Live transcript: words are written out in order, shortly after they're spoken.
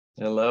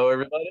Hello,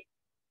 everybody.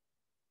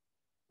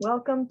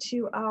 Welcome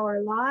to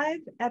our live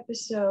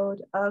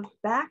episode of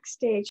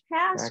Backstage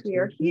Pass. We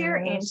are here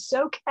in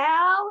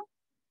SoCal,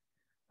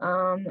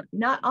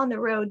 not on the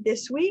road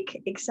this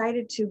week.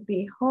 Excited to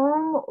be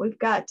home.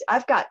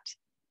 I've got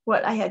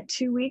I had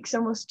 2 weeks,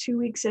 almost 2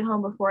 weeks at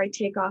home before I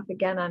take off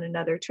again on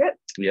another trip.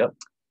 Yep.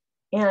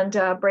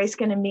 And Brae's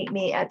going to meet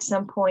me at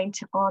some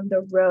point on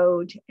the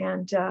road,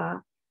 and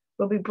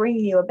we'll be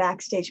bringing you a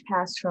Backstage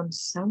Pass from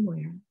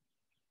somewhere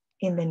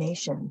in the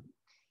nation.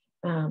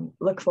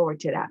 Look forward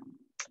to that.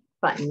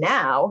 But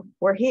now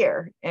we're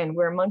here and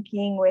we're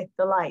monkeying with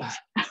the light.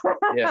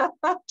 Yeah,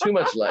 too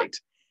much light.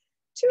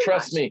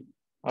 Trust me,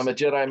 I'm a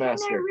Jedi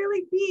master. Can there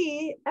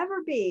really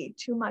ever be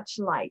too much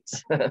light?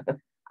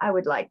 I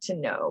would like to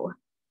know.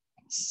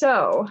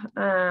 So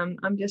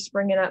I'm just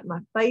bringing up my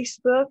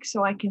Facebook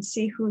so I can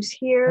see who's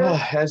here.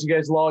 As you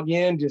guys log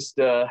in, just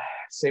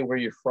say where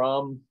you're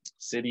from,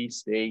 city,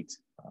 state,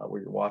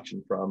 where you're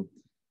watching from.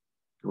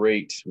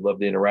 Great. We love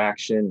the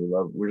interaction.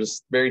 We're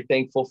just very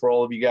thankful for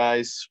all of you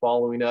guys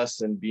following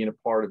us and being a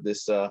part of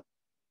this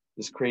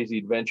this crazy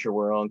adventure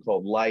we're on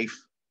called Life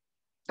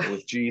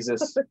with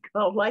Jesus.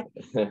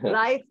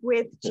 Life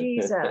with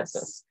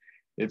Jesus.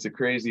 It's a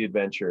crazy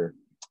adventure,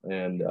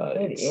 and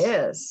it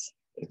is.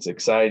 It's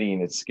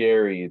exciting. It's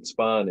scary. It's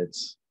fun.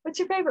 What's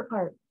your favorite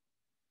part?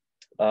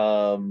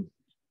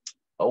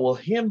 Well,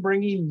 him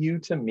bringing you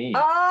to me.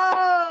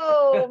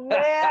 Oh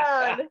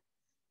man.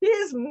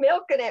 He's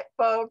milking it,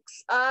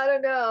 folks. I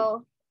don't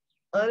know.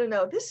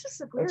 This is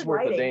a weird that's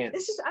worth lighting. The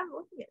dance. I'm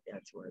looking at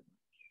that's worth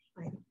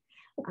lighting.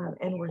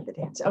 And worth the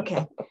dance.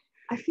 Okay.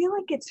 I feel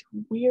like it's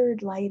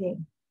weird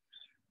lighting.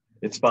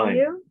 It's fine. Do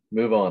you?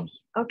 Move on.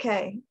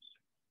 Okay.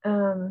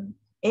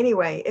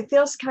 Anyway, it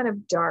feels kind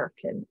of dark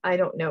and I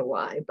don't know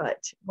why,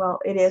 but well,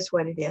 it is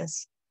what it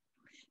is.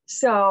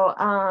 So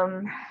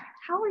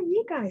how are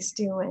you guys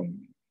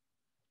doing?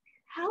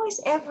 How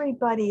is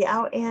everybody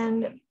out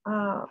in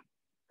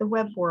the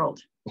web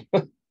world?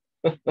 The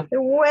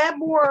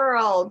web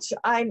world. Is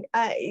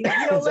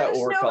that what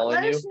we're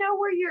calling you? Let us know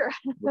where you're.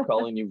 We're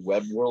calling you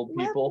web world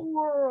people. Web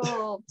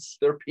world.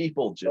 They're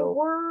people, Jill. The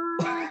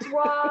World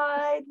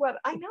Wide Web.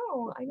 I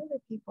know they're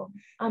people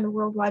on the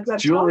World Wide Web.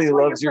 Julie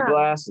loves your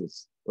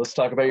glasses. Let's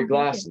talk about your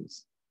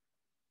glasses.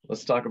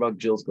 Let's talk about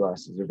Jill's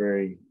glasses. They're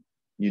very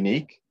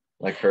unique,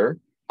 like her.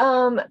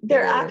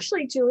 They're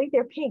actually, Julie,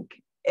 they're pink.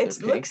 It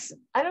They're looks,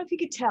 pink. I don't know if you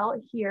could tell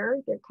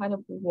here, they're kind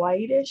of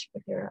whitish,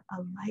 but they're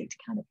a light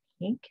kind of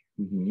pink.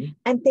 Mm-hmm.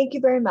 And thank you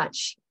very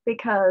much,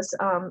 because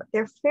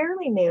they're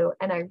fairly new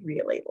and I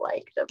really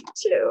like them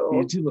too.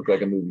 You do look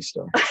like a movie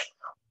star.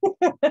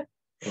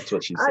 That's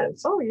what she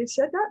says. Oh, you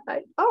said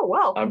that? Oh,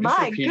 well, I'm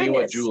just repeating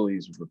what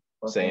Julie's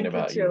saying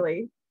about you.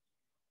 Julie.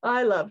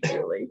 I love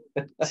Julie.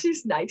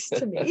 She's nice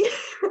to me.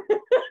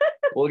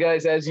 Well,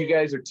 guys, as you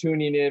guys are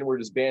tuning in, we're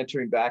just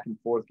bantering back and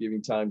forth, giving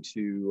time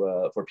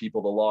to for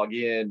people to log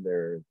in.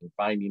 They're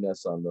finding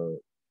us on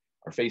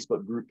our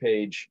Facebook group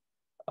page.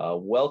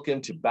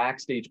 Welcome to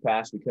Backstage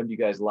Pass. We come to you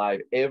guys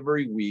live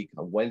every week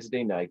on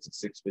Wednesday nights at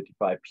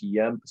 6:55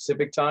 p.m.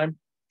 Pacific time.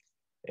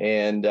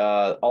 And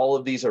all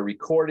of these are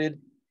recorded.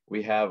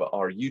 We have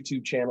our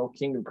YouTube channel,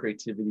 Kingdom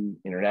Creativity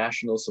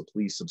International, so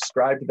please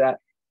subscribe to that.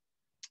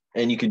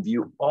 And you can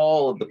view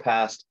all of the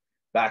past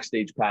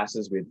Backstage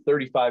Passes. We had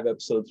 35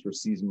 episodes for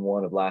season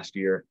 1 of last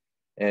year.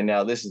 And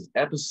now this is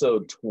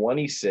episode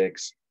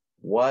 26.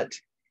 What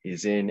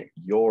is in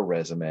your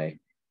resume?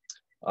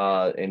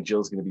 And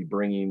Jill's going to be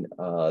bringing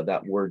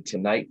that word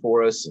tonight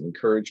for us,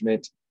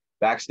 encouragement.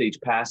 Backstage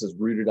Pass is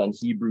rooted on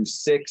Hebrews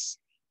 6,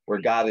 where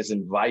God is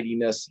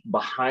inviting us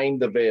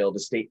behind the veil to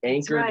stay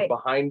anchored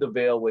behind the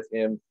veil with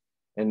him.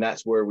 And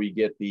that's where we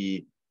get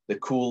the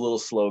cool little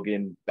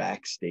slogan,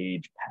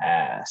 Backstage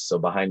Pass. So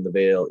behind the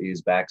veil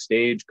is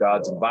backstage.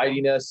 God's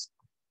inviting us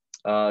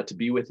to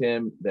be with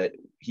him, that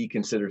he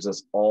considers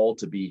us all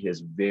to be his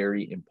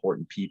very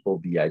important people,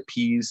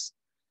 VIPs.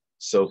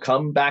 So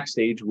come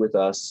backstage with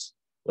us.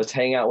 Let's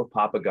hang out with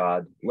Papa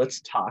God.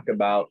 Let's talk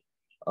about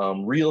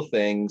real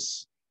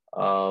things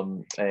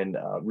and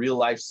real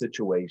life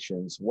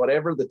situations.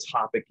 Whatever the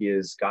topic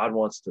is, God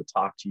wants to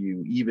talk to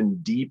you even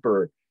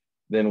deeper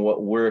than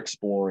what we're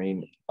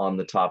exploring on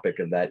the topic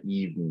of that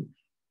evening.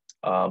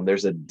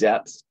 There's a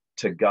depth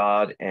to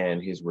God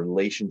and his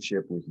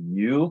relationship with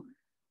you.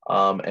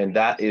 And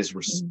that is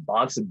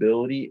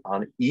responsibility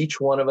on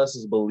each one of us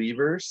as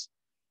believers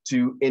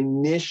to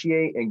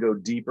initiate and go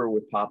deeper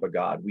with Papa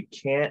God. We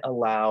can't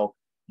allow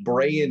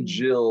Brae and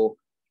Jill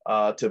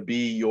to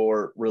be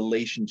your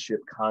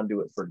relationship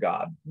conduit for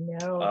God.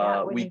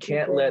 No, we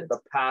can't let the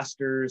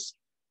pastors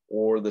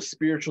or the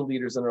spiritual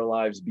leaders in our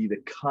lives be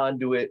the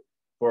conduit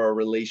for our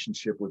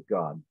relationship with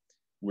God.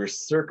 We're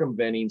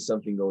circumventing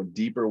something, going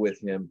deeper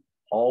with him.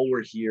 All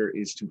we're here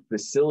is to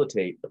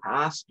facilitate,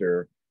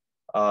 pastor,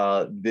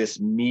 this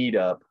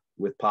meetup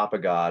with Papa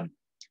God.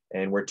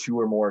 And where 2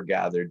 or more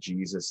gathered,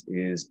 Jesus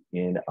is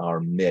in our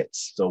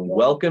midst. So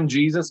welcome,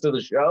 Jesus, to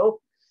the show.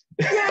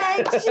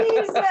 Yay,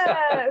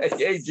 Jesus!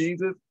 Yay,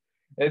 Jesus.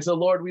 And so,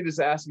 Lord, we just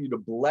ask you to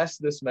bless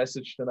this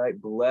message tonight.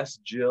 Bless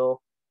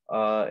Jill.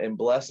 and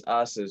bless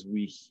us as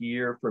we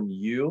hear from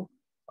you,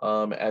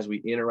 as we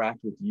interact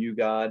with you,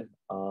 God.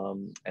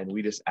 And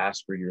we just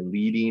ask for your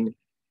leading.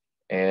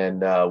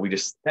 And we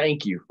just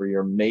thank you for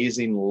your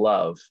amazing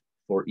love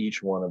for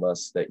each one of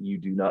us, that you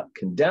do not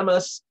condemn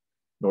us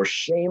nor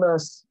shame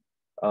us,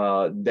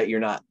 that you're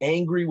not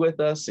angry with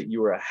us, that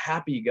you are a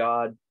happy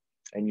God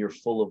and you're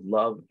full of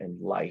love and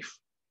life.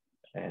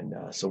 And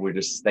so we're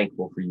just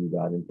thankful for you,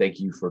 God, and thank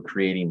you for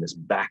creating this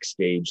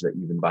backstage that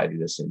you've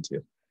invited us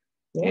into.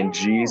 Yeah. In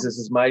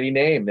Jesus' mighty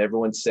name,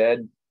 everyone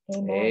said,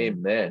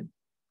 amen.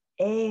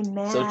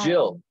 Amen. So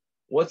Jill,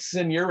 what's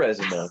in your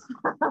resume?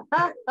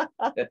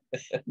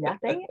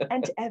 Nothing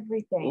and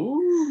everything.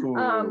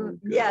 Ooh,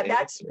 yeah,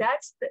 that's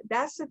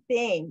the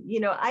thing. You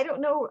know, I don't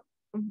know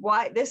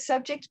why this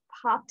subject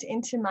popped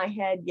into my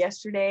head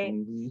yesterday.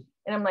 And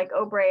I'm like,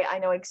 oh, Brae, I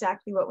know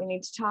exactly what we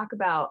need to talk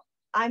about.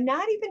 I'm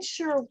not even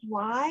sure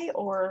why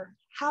or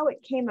how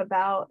it came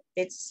about.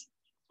 It's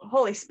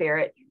Holy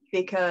Spirit,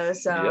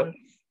 because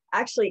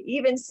actually,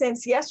 even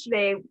since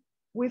yesterday,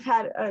 we've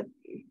had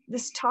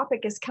this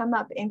topic has come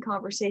up in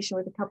conversation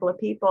with a couple of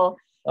people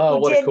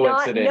who did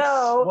not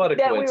know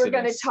that we were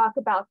going to talk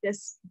about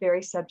this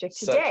very subject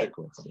today. Such a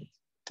coincidence.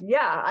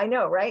 Yeah, I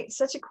know, right?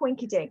 Such a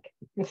quinky dink.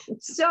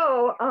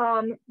 So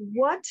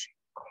what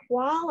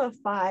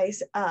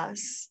qualifies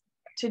us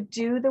to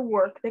do the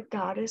work that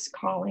God is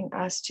calling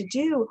us to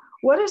do?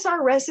 What does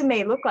our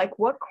resume look like?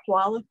 What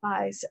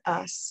qualifies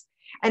us?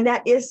 And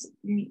that is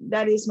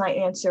my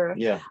answer.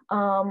 Yeah.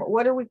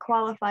 What are we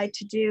qualified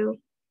to do?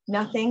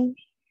 Nothing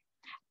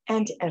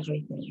and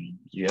everything.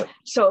 Yep.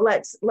 So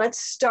let's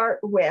start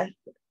with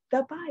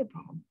the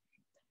Bible.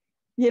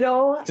 You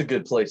know, it's a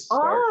good place to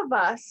start.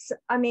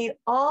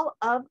 All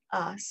of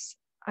us,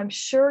 I'm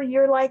sure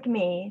you're like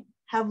me,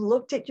 have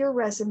looked at your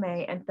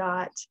resume and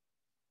thought,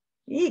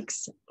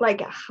 eeks,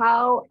 like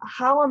how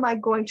am I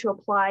going to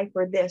apply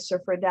for this or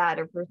for that,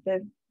 or for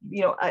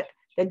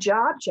the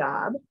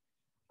job,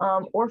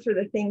 or for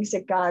the things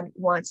that God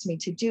wants me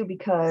to do,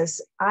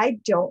 because I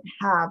don't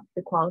have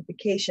the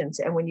qualifications.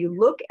 And when you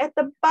look at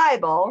the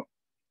Bible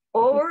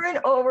over and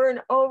over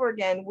and over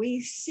again, we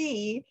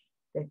see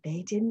that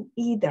they didn't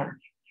either.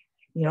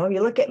 You know,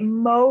 you look at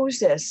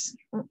Moses,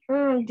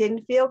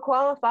 didn't feel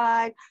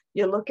qualified.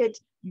 You look at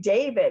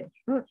David,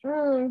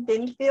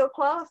 didn't feel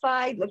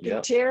qualified. Look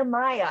at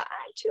Jeremiah.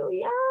 I'm too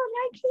young.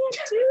 I can't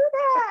do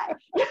that.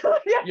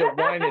 You're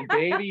whining,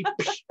 baby.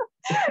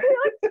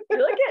 you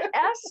look at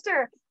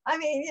Esther. I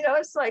mean, you know,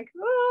 it's like,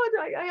 oh,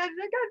 I got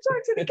to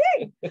talk to the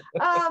king.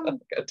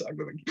 Got to talk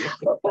to the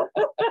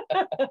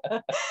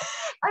king.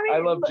 I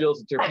love Jill's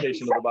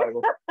interpretation of the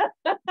Bible.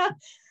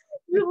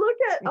 You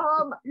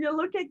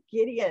look at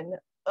Gideon.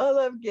 I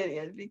love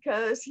Gideon,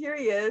 because here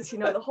he is, you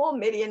know, the whole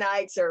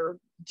Midianites are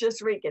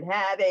just wreaking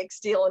havoc,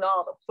 stealing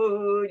all the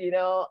food, you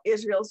know,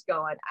 Israel's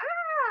going,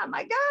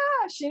 my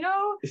gosh, you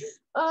know,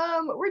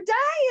 we're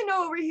dying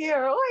over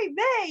here. Oy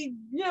vey,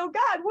 you know,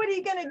 God, what are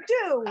you going to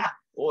do?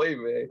 Oy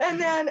vey. And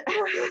then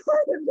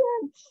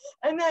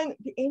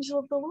the angel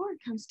of the Lord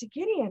comes to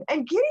Gideon,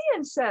 and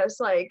Gideon says,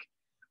 like,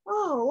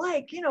 oh,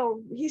 like, you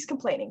know, he's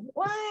complaining.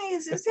 Why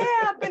is this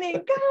happening?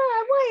 God,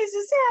 why is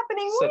this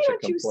happening? Why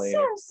don't you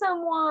send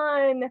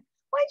someone?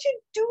 Why'd you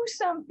do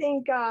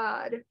something,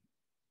 God?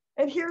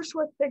 And here's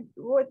what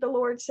the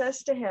Lord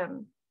says to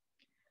him.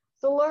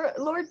 The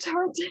Lord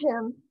turned to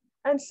him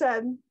and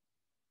said,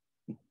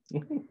 go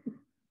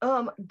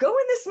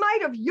in this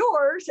might of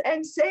yours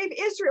and save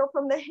Israel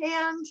from the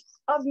hand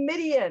of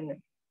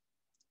Midian.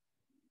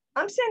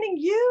 I'm sending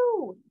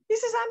you. He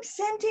says, I'm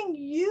sending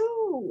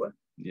you.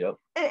 Yep.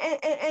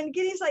 And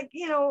Gideon's like,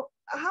 you know,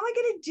 how am I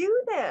going to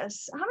do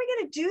this? How am I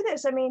going to do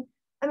this? I mean,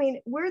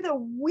 we're the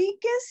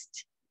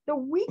weakest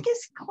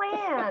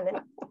clan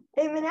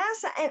in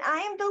Manasseh, and I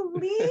am the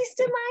least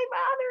in my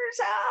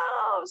father's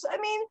house. I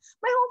mean,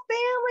 my whole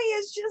family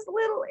is just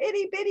little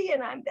itty bitty,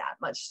 and I'm that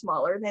much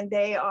smaller than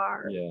they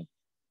are. Yeah.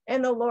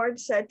 And the Lord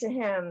said to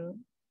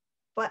him,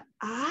 but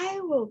I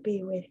will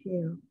be with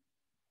you,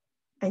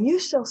 and you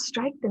shall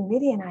strike the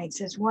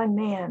Midianites as one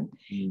man.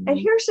 And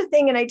here's the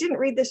thing, and I didn't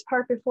read this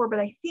part before, but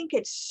I think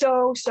it's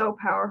so, so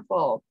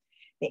powerful.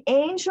 The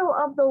angel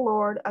of the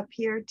Lord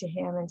appeared to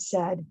him and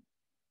said,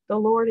 the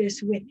Lord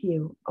is with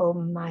you, O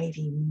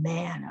mighty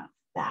man of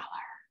valor.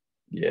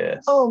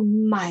 Yes. O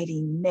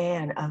mighty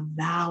man of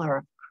valor,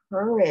 of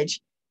courage.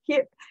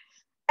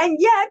 And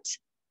yet,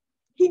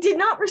 he did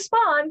not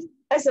respond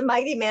as a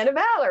mighty man of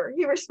valor.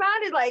 He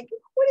responded like,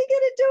 what are you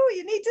going to do?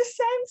 You need to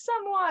send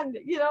someone,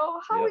 you know,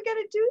 how are we going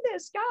to do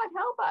this? God,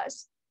 help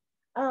us.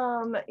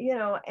 You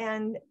know,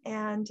 and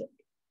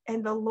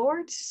the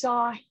Lord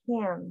saw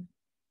him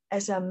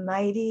as a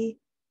mighty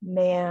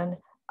man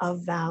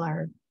of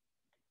valor.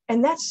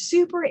 And that's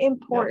super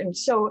important. Yep.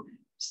 So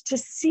to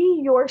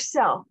see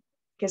yourself,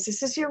 because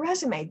this is your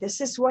resume,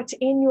 this is what's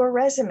in your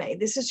resume,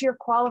 this is your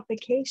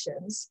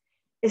qualifications,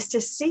 is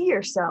to see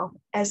yourself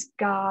as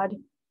God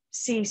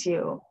sees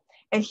you.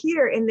 And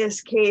here in this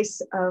case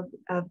of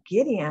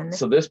Gideon.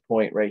 So this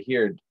point right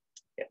here,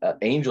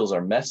 angels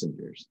are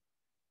messengers.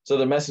 So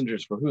the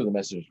messengers for who? The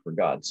messengers for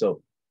God.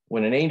 So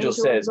When an angel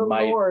Angel says, of the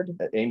Lord.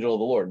 angel of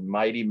the Lord,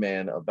 mighty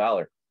man of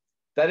valor,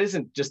 that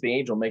isn't just the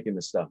angel making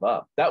this stuff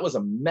up. That was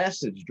a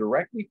message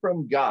directly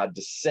from God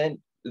to send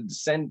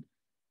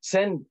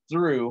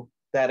through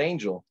that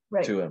angel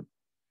to him.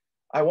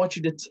 I want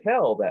you to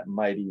tell that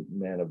mighty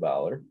man of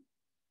valor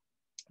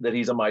that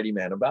he's a mighty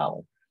man of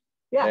valor.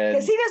 Yeah,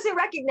 because he doesn't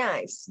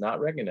recognize.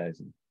 Not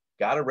recognizing.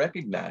 Got to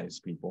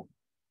recognize, people.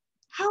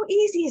 How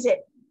easy is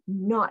it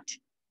not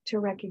to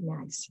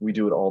recognize? We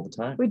do it all the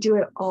time. We do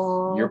it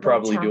all You're the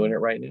probably time. doing it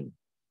right now.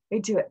 We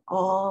do it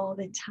all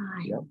the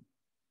time. Yep.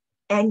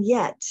 And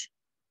yet,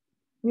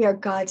 we are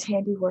God's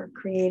handiwork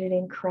created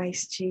in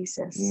Christ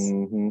Jesus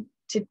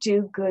to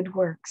do good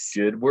works.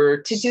 Good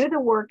works. To do the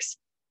works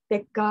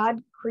that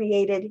God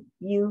created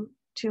you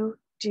to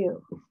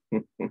do.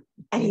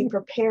 And he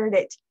prepared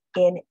it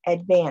in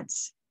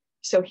advance.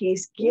 So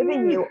he's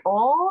given you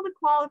all the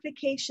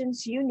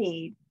qualifications you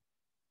need.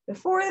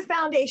 Before the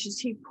foundations,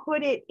 he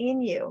put it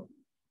in you.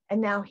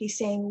 And now he's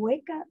saying,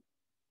 wake up.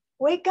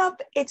 Wake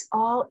up. It's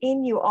all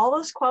in you. All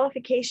those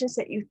qualifications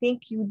that you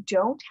think you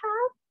don't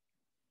have,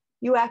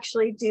 you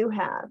actually do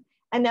have.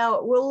 And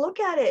now we'll look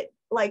at it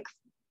like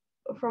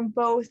from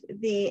both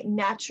the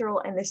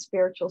natural and the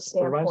spiritual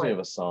standpoint. It reminds me of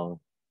a song.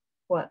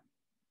 What?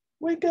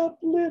 Wake up,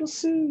 little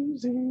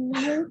Susie,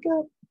 wake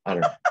up. I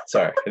don't know.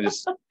 Sorry. I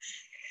just.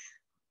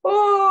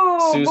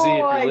 Oh, Susie, boy. if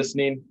you're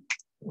listening,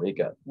 wake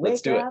up.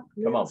 Let's do it.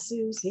 Come on.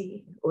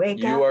 Susie,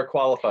 wake up. You are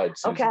qualified,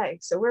 Susie. Okay,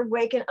 so we're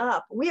waking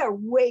up. We are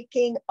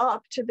waking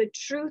up to the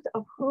truth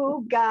of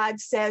who God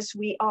says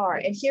we are.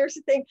 And here's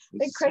the thing. I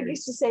think Craig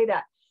used to say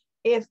that.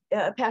 If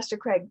Pastor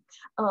Craig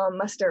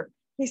Muster,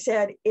 he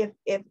said, if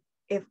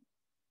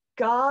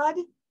God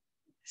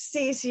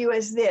sees you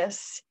as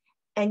this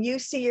and you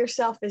see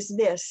yourself as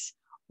this,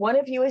 one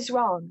of you is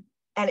wrong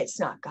and it's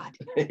not God.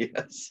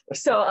 Yes.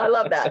 So I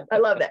love that. I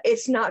love that.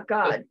 It's not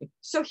God.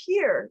 So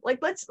here, like,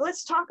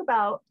 let's talk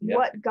about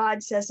what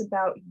God says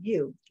about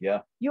you. Yeah.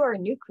 You are a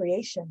new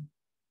creation.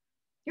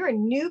 You're a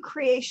new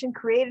creation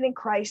created in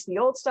Christ. The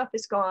old stuff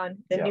is gone.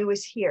 The new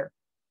is here.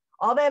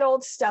 All that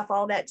old stuff,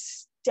 all that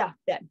stuff,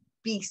 that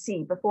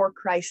BC, before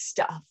Christ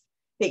stuff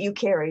that you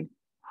carried,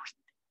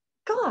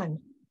 gone,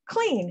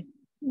 clean,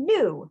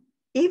 new.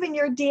 Even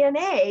your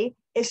DNA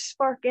is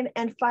sparking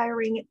and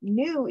firing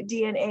new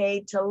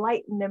DNA to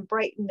lighten and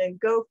brighten and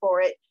go for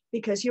it,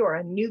 because you are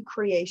a new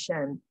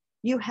creation.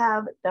 You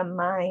have the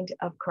mind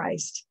of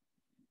Christ.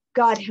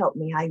 God help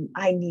me.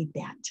 I need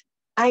that.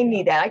 I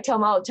need that. I tell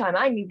them all the time,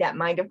 I need that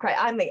mind of Christ.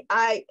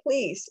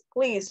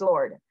 Please,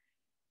 Lord,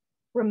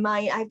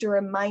 I have to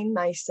remind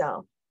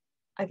myself,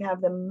 I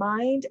have the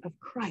mind of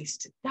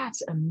Christ.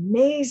 That's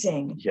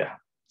amazing. Yeah.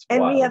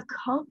 And we have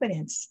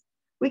confidence.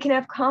 We can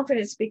have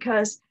confidence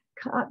because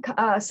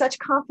such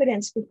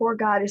confidence before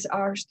God is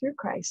ours through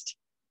Christ.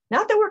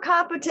 Not that we're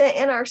competent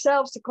in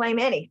ourselves to claim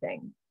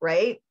anything,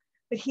 right?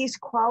 But he's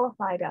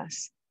qualified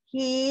us.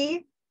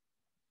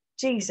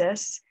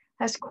 Jesus,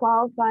 has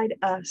qualified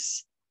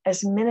us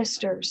as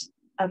ministers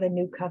of a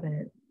new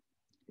covenant.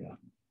 Yeah.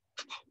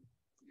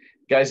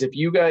 Guys, if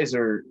you guys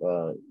are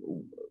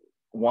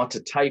want to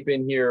type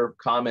in here,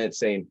 comment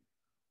saying,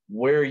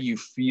 where are you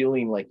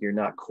feeling like you're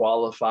not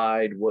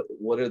qualified?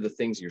 What are the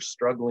things you're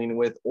struggling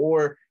with?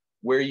 Or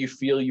where you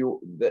feel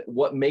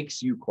what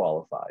makes you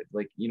qualified?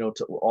 Like,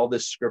 to all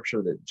this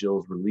scripture that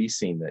Jill's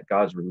releasing, that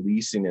God's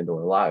releasing into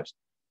our lives.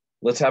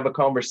 Let's have a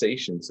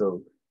conversation.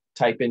 So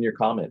type in your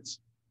comments.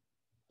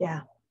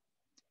 Yeah.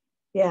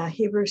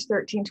 Hebrews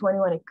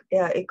 13:21,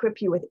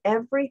 equip you with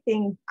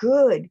everything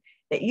good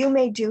that you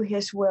may do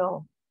his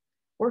will,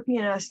 working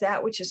in us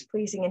that which is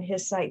pleasing in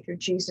his sight through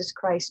Jesus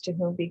Christ, to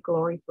whom be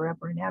glory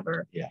forever and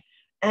ever. Yeah.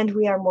 And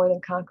we are more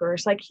than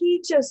conquerors. Like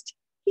he just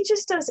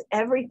does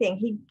everything.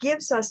 He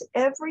gives us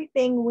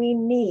everything we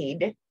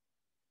need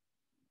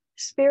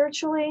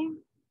spiritually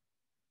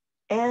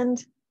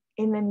and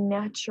in the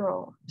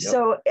natural.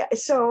 Yep.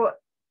 So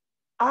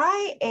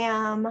I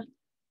am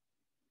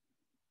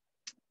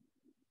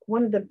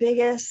one of the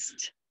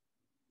biggest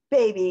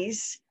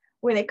babies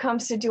when it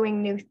comes to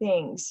doing new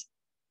things.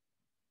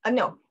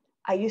 No,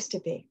 I used to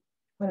be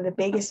one of the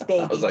biggest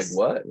babies. I was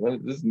like,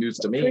 what? This is news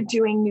to me. For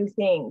doing new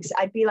things.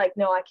 I'd be like,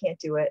 no, I can't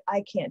do it.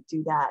 I can't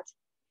do that.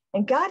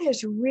 And God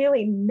has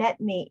really met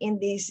me in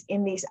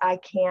these I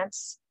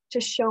can'ts to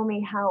show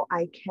me how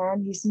I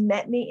can. He's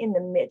met me in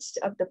the midst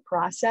of the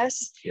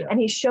process. Yeah. And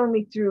he's shown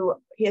me through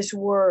his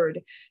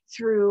word,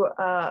 through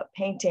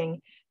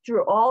painting,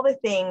 through all the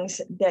things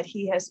that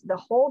the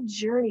whole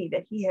journey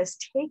that he has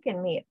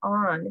taken me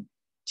on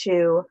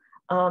to,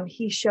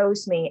 he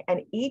shows me.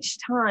 And each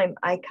time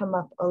I come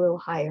up a little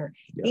higher,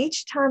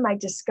 each time I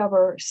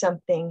discover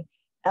something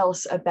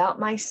else about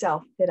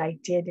myself that I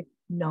did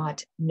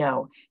not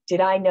know.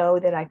 Did I know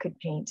that I could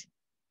paint?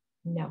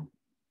 No.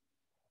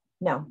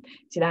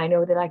 Did I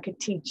know that I could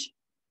teach?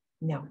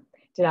 No.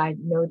 Did I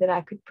know that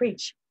I could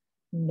preach?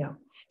 No.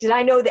 Did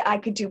I know that I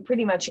could do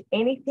pretty much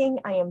anything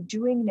I am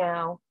doing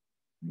now?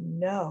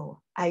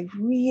 No. I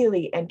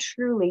really and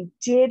truly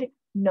did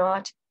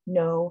not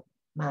know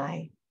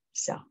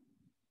myself.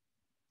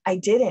 I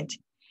didn't.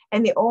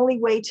 And the only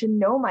way to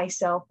know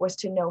myself was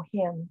to know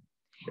him.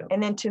 Yep.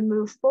 And then to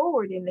move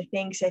forward in the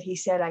things that he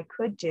said I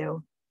could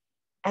do.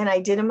 And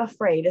I did them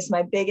afraid. It's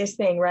my biggest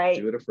thing, right?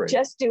 Do it afraid.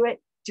 Just do it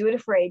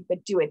afraid,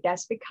 but do it.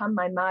 That's become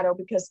my motto,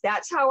 because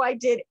that's how I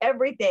did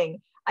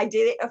everything. I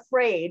did it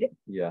afraid,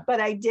 but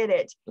I did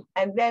it.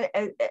 And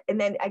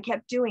then I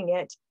kept doing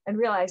it and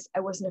realized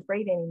I wasn't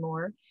afraid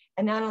anymore.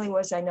 And not only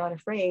was I not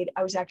afraid,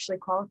 I was actually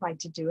qualified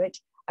to do it.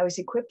 I was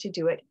equipped to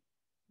do it.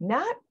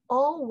 Not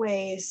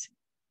always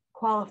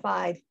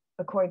qualified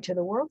according to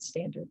the world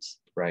standards.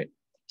 Right.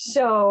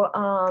 So,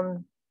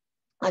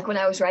 like when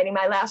I was writing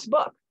my last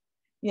book,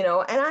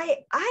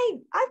 and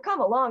I've come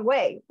a long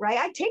way, right?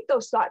 I take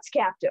those thoughts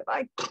captive.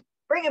 I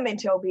bring them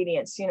into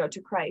obedience,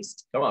 to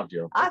Christ. Come on,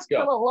 Jill. I've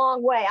come a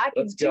long way. I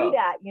can do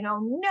that.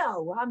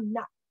 No, I'm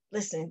not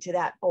listening to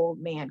that old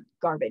man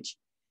garbage.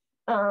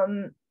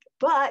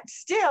 But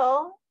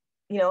still,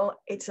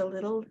 it's a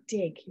little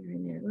dig here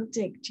and there, a little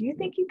dig. Do you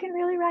think you can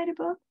really write a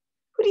book?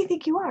 Who do you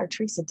think you are,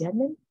 Teresa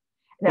Dedman?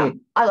 Now,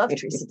 I love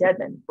Teresa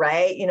Dedman,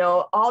 right?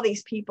 All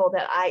these people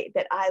that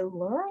I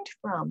learned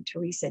from,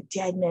 Teresa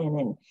Dedman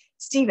and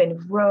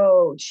Stephen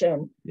Roach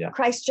and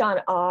Christ John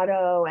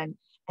Otto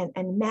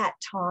and Matt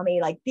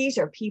Tommy. Like, these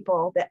are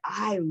people that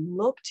I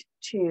looked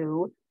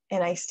to,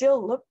 and I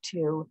still look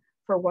to,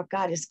 for what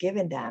God has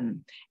given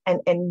them. And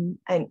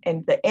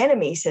the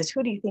enemy says,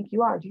 who do you think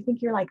you are? Do you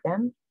think you're like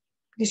them?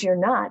 Because you're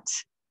not.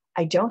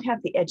 I don't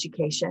have the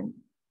education.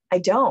 I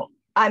don't.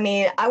 I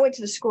mean, I went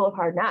to the school of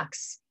hard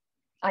knocks.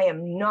 I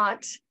am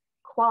not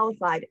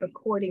qualified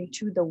according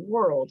to the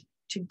world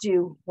to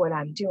do what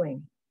I'm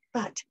doing.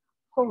 But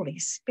Holy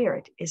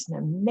Spirit is an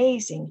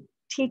amazing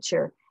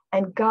teacher,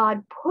 and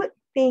God put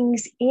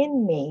things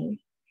in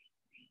me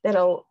that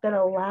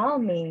allow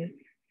me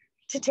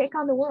to take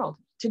on the world,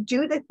 to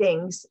do the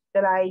things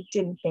that I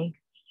didn't think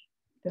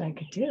that I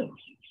could do.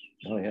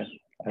 Oh yeah.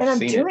 I'm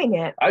doing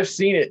it. I've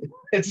seen it.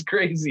 It's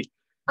crazy.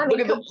 I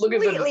mean,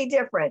 completely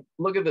different.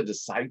 Look at the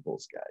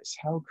disciples, guys.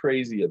 How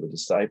crazy are the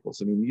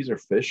disciples? I mean, these are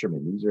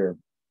fishermen. These are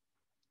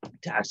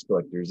tax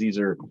collectors. These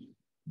are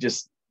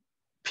just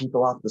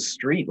people off the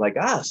street like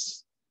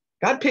us.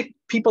 God picked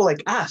people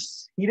like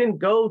us. He didn't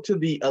go to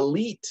the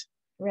elite.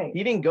 Right.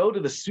 He didn't go to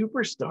the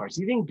superstars.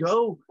 He didn't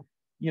go,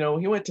 he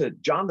went to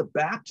John the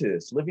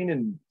Baptist, living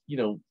in,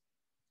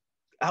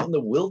 out in the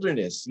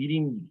wilderness,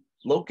 eating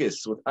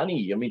locusts with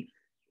honey. I mean,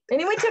 and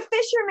he went to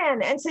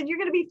fishermen and said, you're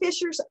going to be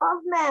fishers of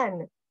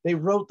men. They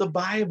wrote the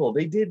Bible.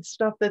 They did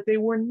stuff that they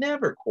were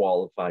never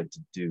qualified to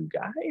do,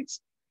 guys.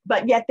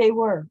 But yet they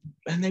were.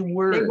 And they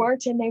were. They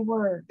weren't, and they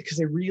were. Because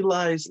they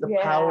realized the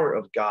power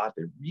of God.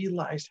 They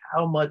realized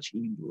how much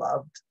he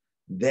loved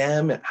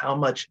them and how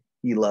much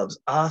he loves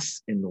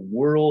us in the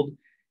world.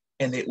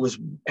 And it was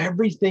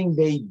everything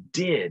they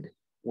did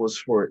was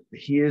for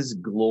his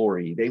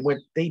glory.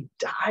 They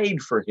died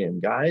for him,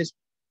 guys.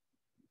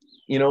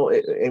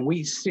 And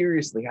we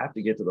seriously have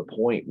to get to the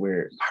point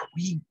where, are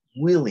we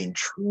willing,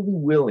 truly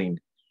willing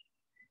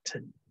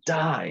to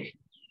die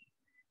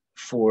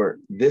for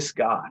this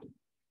God?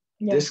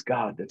 This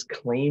God that's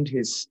claimed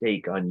his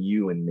stake on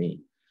you and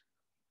me.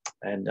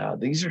 And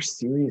these are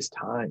serious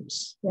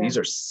times. These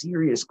are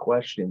serious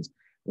questions.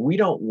 We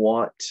don't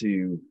want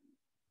to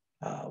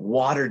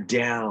water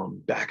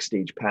down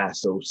Backstage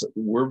Pass. So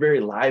we're very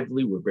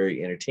lively. We're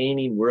very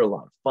entertaining. We're a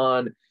lot of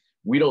fun.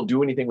 We don't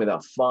do anything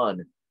without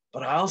fun.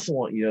 But I also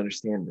want you to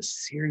understand the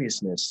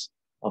seriousness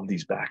of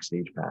these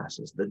Backstage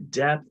Passes. The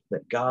depth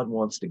that God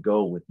wants to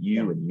go with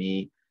you and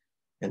me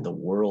and the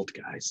world,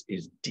 guys,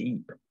 is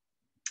deep.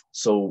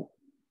 So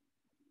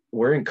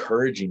we're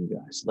encouraging you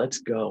guys. Let's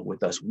go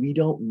with us. We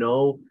don't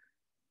know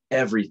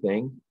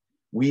everything.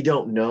 We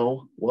don't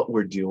know what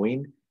we're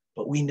doing,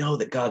 but we know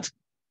that God's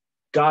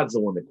the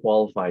one that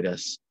qualified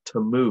us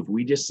to move.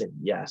 We just said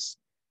yes.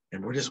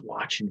 And we're just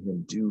watching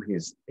him do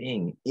his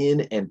thing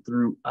in and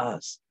through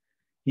us.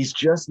 He's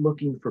just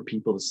looking for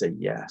people to say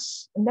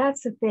yes. And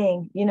that's the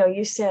thing.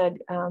 You said,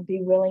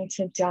 be willing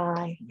to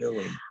die.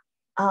 Willing.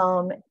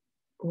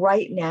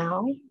 Right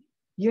now,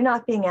 you're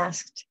not being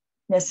asked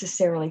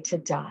necessarily to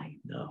die,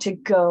 to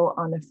go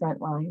on the front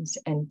lines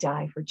and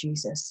die for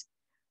Jesus.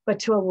 But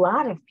to a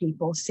lot of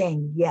people,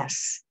 saying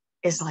yes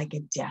is like a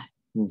death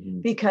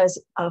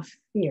because of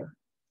fear.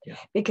 Yeah.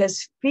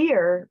 Because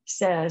fear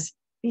says,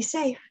 be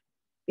safe,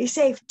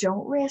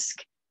 don't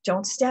risk,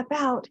 don't step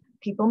out.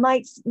 People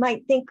might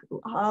think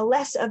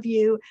less of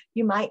you.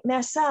 You might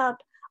mess up.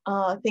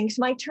 Things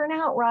might turn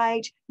out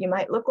right. You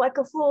might look like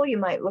a fool. You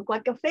might look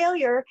like a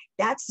failure.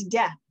 That's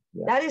death.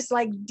 Yeah. That is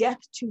like death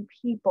to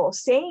people.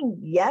 Saying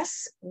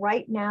yes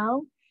right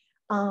now,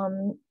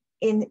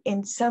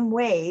 in some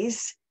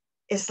ways,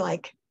 is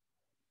like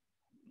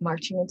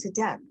marching into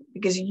death,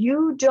 because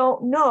you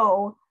don't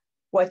know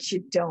what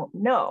you don't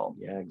know.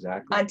 Yeah,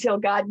 exactly. Until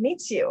God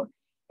meets you.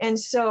 And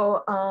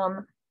so,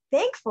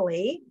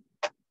 thankfully,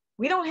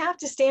 we don't have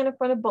to stand in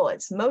front of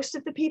bullets. Most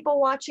of the people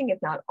watching, if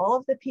not all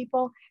of the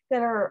people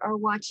that are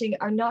watching,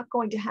 are not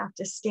going to have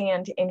to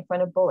stand in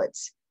front of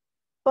bullets.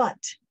 But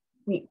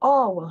we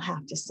all will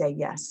have to say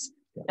yes.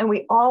 And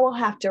we all will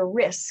have to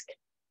risk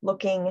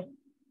looking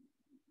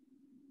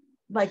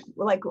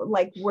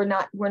we're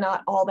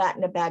not all that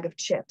in a bag of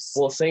chips.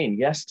 Well, saying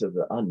yes to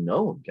the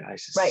unknown,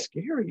 guys, is Right.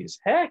 scary as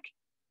heck.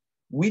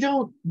 We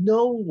don't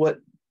know what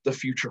the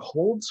future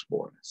holds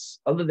for us,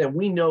 other than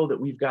we know that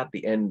we've got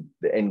the end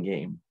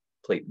game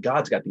played.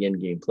 God's got the end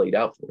game played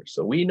out for us.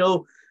 So we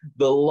know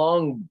the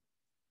long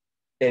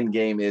end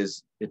game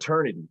is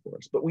eternity for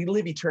us, but we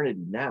live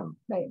eternity now.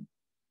 Right.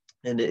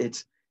 And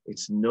it's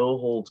no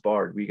holds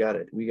barred. We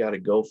gotta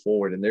go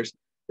forward. And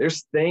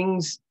there's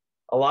things,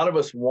 a lot of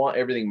us want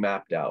everything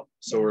mapped out.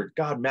 So we're,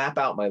 God, map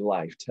out my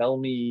life. Tell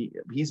me.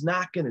 He's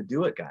not gonna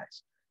do it,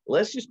 guys.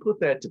 Let's just put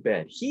that to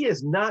bed. He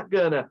is not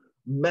gonna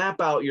map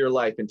out your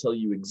life and tell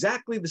you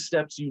exactly the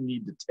steps you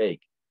need to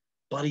take,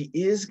 but he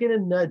is gonna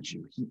nudge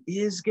you. He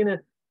is gonna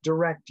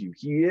direct you.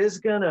 He is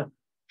gonna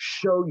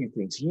show you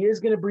things. He is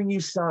gonna bring you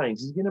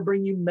signs. He's gonna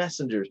bring you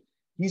messengers.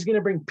 He's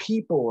gonna bring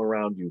people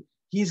around you.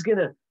 He's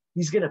gonna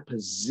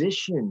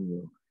position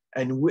you.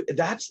 And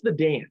that's the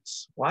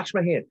dance. Watch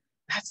my hand.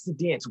 That's the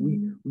dance. We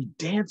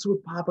dance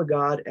with Papa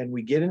God, and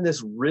we get in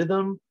this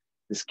rhythm,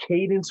 this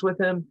cadence with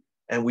him,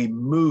 and we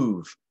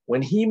move.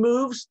 When he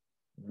moves,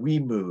 we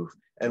move.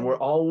 And we're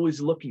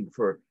always looking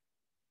for,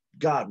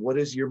 God, what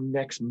is your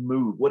next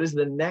move? What is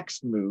the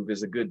next move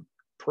is a good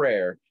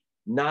prayer,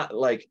 not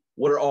like,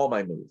 what are all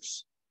my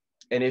moves?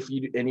 And if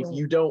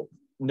you don't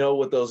know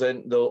what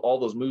all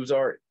those moves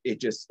are, it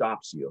just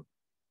stops you.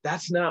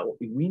 That's not what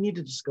we need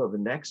to just go the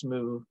next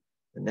move.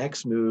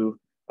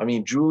 I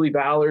mean, Julie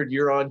Ballard,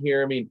 you're on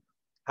here. I mean,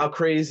 how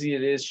crazy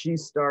it is. She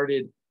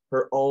started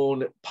her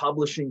own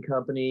publishing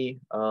company,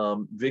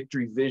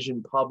 Victory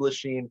Vision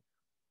Publishing.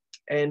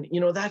 And,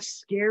 that's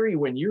scary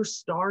when you're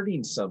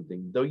starting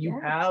something, though you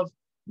have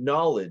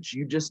knowledge,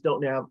 you just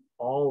don't have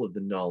all of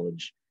the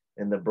knowledge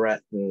and the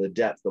breadth and the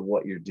depth of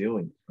what you're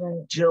doing.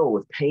 Right. Jill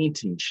with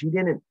painting, she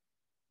didn't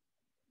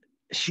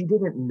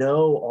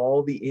know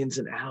all the ins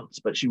and outs,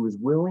 but she was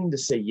willing to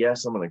say,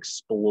 yes, I'm going to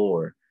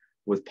explore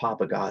with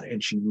Papa God.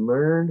 And she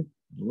learned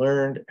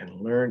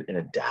and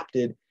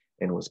adapted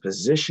and was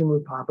positioned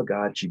with Papa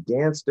God. She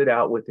danced it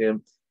out with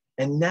him.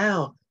 And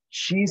now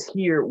she's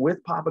here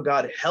with Papa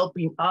God,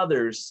 helping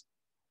others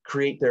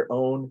create their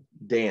own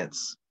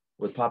dance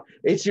with Papa.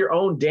 It's your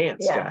own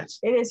dance, guys.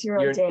 It is your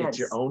own dance. It's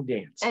your own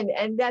dance.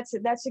 And that's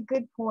a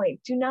good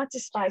point. Do not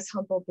despise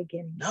humble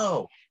beginnings.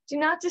 No. Do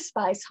not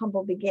despise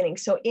humble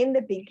beginnings. So in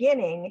the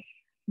beginning,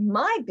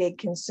 my big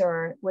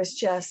concern was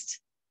just,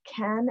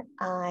 can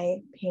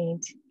I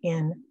paint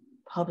in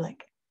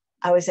public?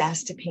 I was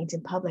asked to paint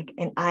in public,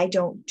 and I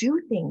don't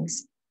do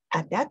things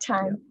at that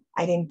time. Yeah.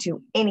 I didn't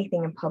do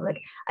anything in public.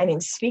 I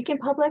didn't speak in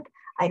public.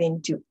 I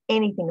didn't do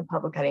anything in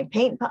public. I didn't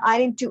paint. I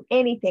didn't do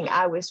anything.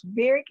 I was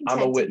very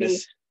content to be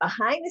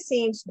behind the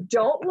scenes.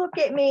 Don't look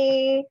at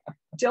me.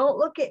 Don't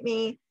look at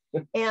me.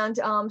 And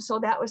so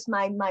that was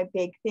my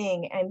big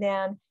thing. And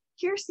then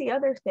here's the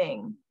other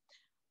thing.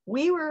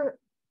 We were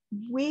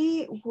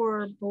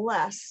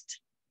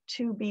blessed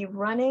to be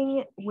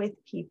running with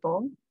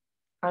people,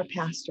 our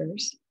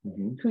pastors,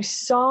 who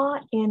saw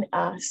in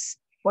us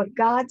what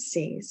God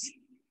sees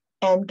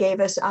and gave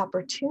us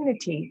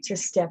opportunity to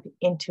step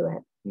into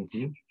it,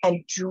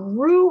 and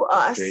drew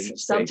us,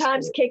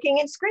 sometimes kicking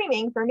and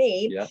screaming for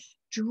me,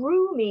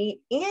 drew me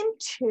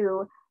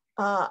into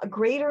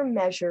greater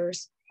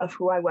measures of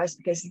who I was,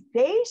 because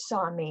they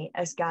saw me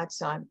as God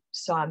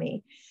saw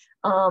me.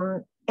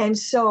 And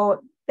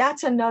so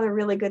that's another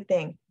really good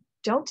thing.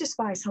 Don't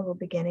despise humble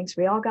beginnings.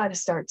 We all got to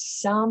start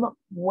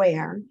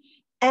somewhere,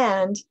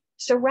 and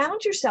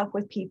surround yourself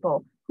with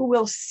people who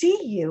will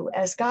see you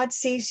as God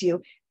sees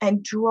you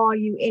and draw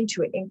you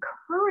into it,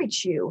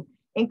 encourage you,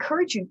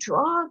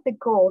 draw the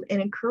gold,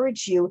 and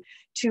encourage you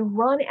to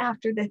run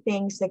after the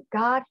things that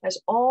God has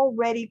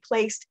already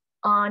placed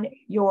on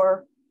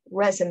your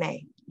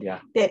resume. Yeah.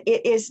 That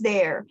it is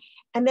there.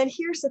 And then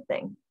here's the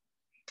thing.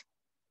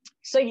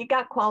 So you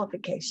got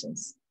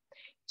qualifications.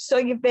 So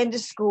you've been to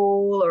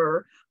school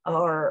or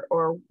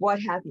what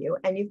have you,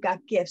 and you've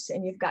got gifts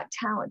and you've got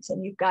talents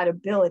and you've got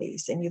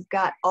abilities and you've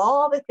got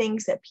all the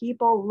things that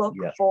people look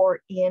for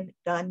in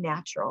the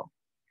natural.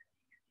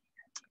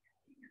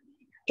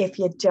 If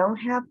you don't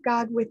have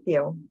God with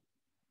you,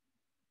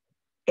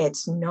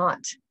 it's not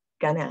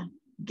gonna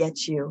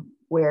get you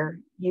where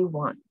you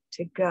want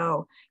to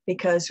go,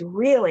 because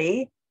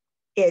really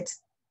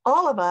it's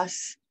all of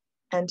us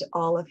and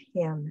all of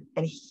him,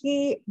 and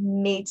he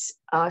meets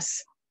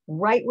us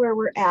right where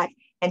we're at.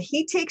 And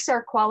he takes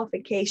our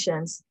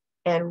qualifications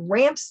and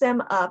ramps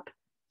them up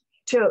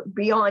to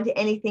beyond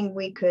anything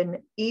we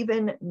could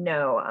even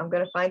know. I'm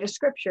going to find a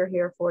scripture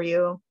here for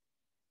you.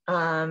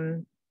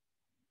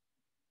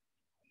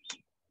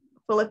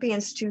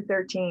 Philippians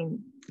 2:13.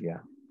 Yeah.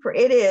 For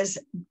it is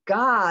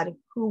God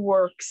who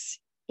works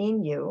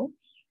in you,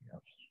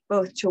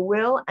 both to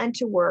will and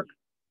to work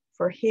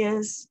for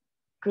his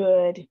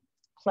good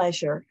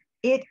pleasure.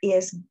 It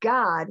is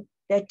God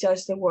that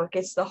does the work.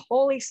 It's the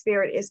Holy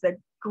Spirit is the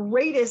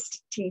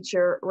greatest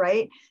teacher,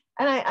 right?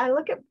 And I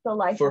look at the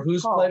life for of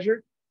whose Paul.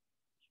 Pleasure?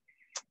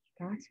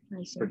 God's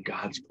pleasure. For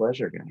God's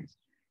pleasure, guys.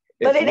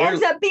 But it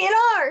ends up being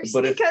ours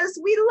because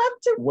we love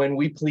to when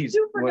we please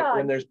do for God.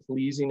 When there's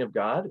pleasing of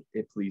God,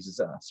 it pleases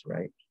us,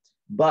 right?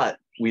 But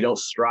we don't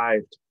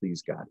strive to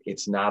please God.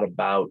 It's not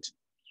about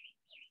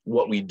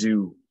what we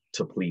do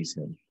to please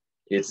him.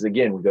 It's,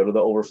 again, we go to the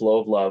overflow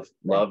of love.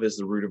 Love is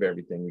the root of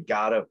everything.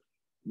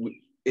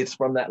 It's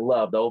from that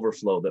love, the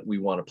overflow, that we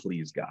want to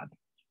please God.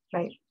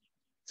 Right.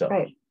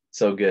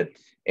 So good.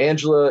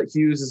 Angela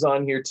Hughes is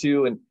on here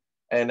too.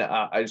 And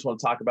I just want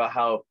to talk about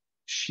how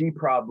she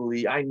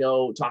probably, I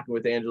know, talking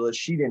with Angela,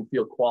 she didn't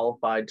feel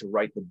qualified to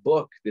write the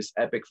book, this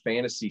epic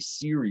fantasy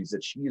series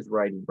that she is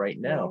writing right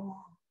now.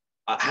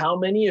 Yeah. How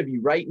many of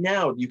you right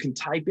now, you can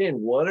type in,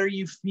 what are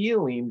you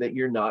feeling that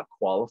you're not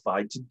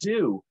qualified to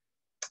do?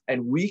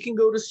 And we can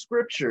go to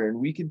scripture and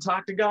we can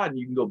talk to God, and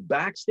you can go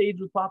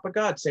backstage with Papa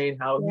God saying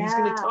how he's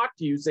going to talk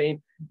to you,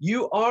 saying,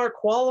 you are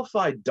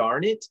qualified,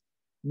 darn it.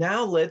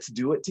 Now let's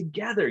do it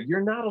together.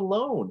 You're not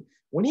alone.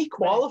 When he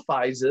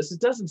qualifies us,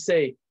 it doesn't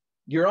say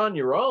you're on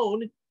your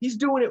own. He's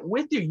doing it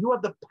with you. You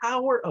have the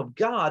power of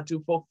God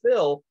to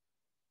fulfill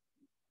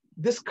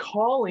this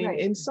calling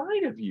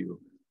inside of you.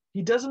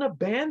 He doesn't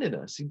abandon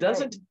us. He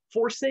doesn't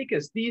forsake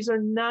us. These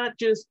are not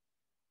just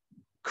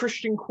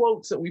Christian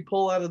quotes that we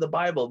pull out of the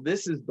Bible.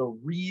 This is the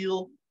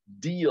real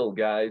deal,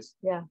 guys.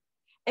 Yeah.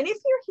 And if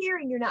you're here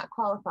and you're not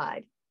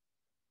qualified,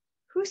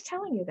 who's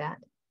telling you that?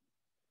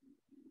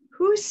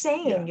 Who's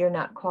saying you're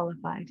not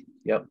qualified?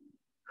 Yep.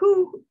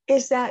 Who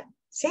is that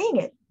saying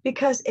it?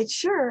 Because it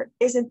sure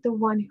isn't the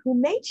one who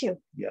made you.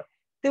 Yeah.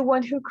 The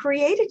one who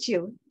created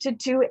you to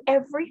do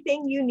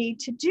everything you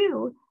need to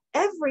do,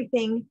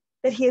 everything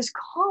that he is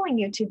calling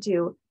you to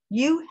do.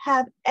 You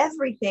have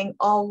everything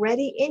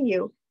already in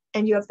you,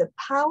 and you have the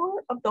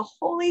power of the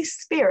Holy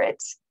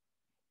Spirit.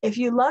 If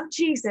you love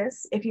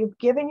Jesus, if you've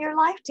given your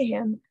life to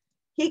him,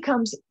 he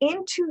comes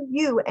into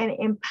you and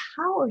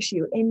empowers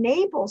you,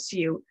 enables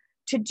you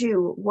to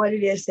do what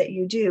it is that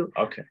you do.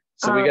 Okay.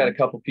 So we got a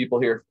couple people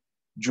here.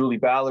 Julie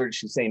Ballard,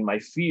 she's saying, my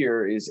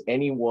fear is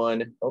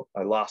anyone,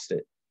 I lost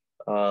it.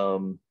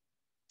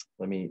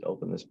 Let me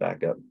open this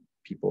back up.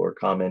 People are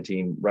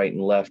commenting right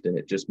and left, and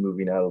it just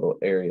moving out of the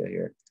area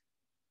here.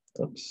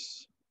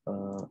 Oops.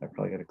 I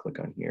probably got to click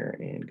on here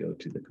and go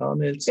to the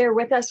comments. Bear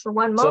with us for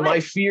one moment. So my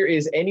fear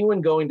is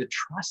anyone going to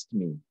trust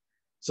me.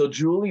 So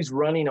Julie's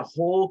running a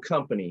whole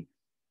company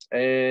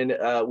and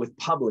with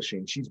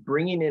publishing. She's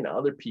bringing in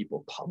other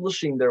people,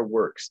 publishing their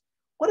works.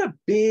 What a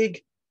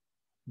big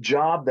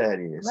job that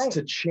is,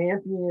 to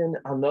champion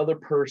another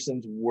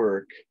person's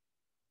work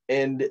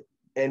and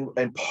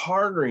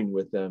partnering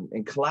with them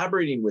and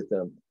collaborating with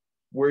them,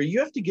 where you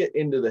have to get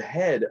into the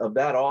head of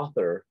that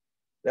author,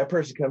 that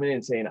person coming in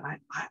and saying,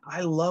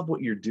 I love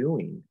what you're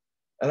doing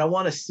and I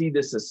want to see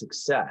this as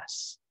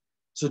success.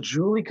 So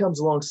Julie comes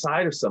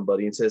alongside of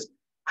somebody and says,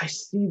 I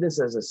see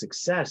this as a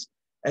success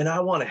and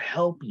I want to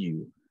help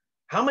you.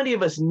 How many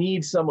of us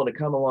need someone to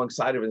come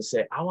alongside of it and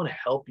say, I want to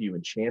help you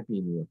and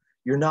champion you.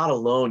 You're not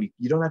alone.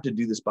 You don't have to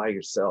do this by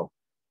yourself.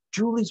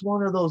 Julie's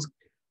one of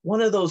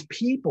those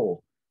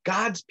people,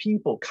 God's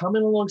people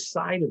coming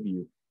alongside of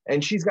you.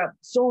 And she's got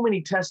so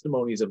many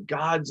testimonies of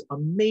God's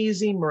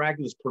amazing,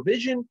 miraculous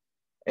provision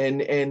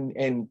and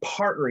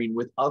partnering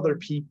with other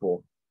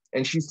people.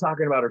 And she's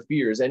talking about her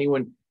fear. Is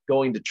anyone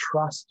going to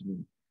trust me?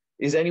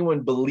 Is anyone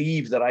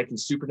believe that I can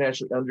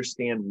supernaturally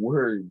understand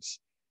words?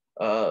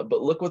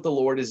 But look what the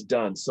Lord has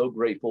done. So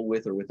grateful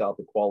with or without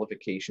the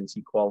qualifications.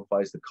 He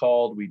qualifies the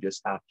called. We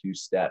just have to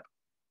step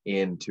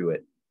into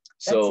it.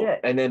 So,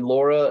 and then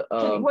Laura.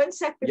 One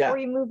sec before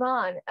you move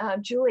on,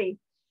 Julie,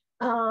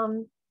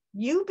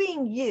 you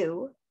being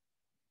you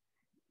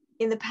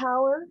in the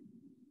power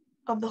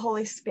of the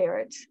Holy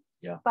Spirit,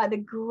 by the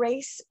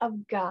grace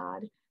of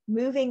God,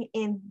 moving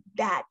in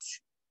that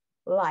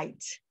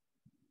light,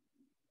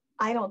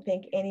 I don't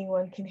think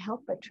anyone can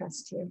help but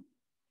trust you.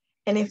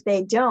 And if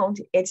they don't,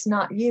 it's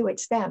not you,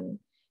 it's them.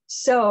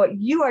 So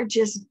you are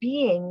just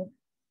being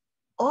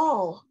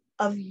all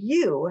of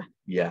you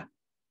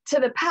to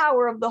the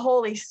power of the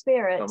Holy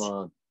Spirit. Come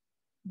on.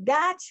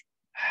 That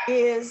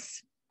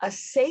is a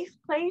safe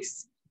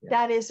place.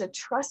 That is a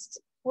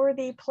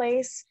trustworthy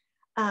place.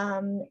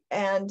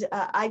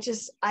 I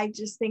just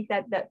think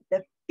that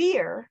the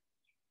fear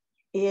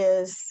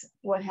is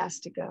what has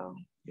to go,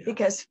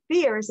 because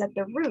fear is at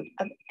the root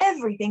of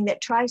everything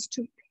that tries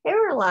to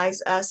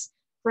paralyze us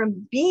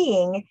from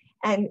being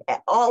and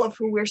all of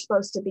who we're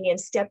supposed to be and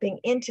stepping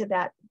into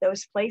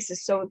those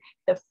places. So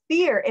the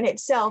fear in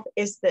itself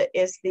is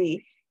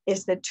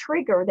the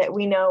trigger that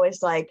we know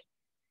is like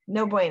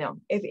no bueno.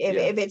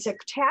 If it's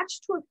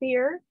attached to a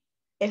fear,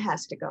 it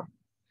has to go.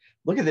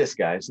 Look at this,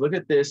 guys. Look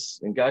at this,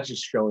 and God's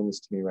just showing this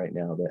to me right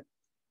now. That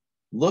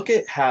look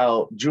at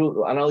how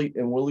Julie,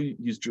 and we'll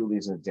use Julie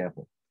as an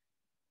example.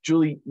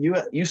 Julie,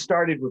 you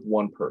started with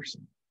one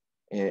person,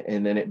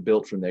 and then it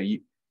built from there.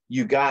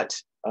 You got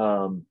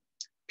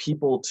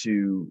people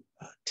to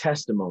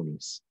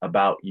testimonies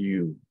about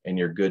you and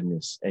your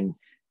goodness and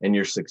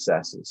your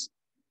successes.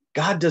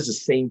 God does the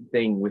same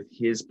thing with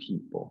his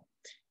people.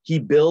 He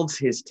builds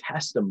his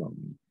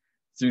testimony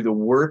through the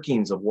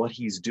workings of what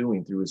he's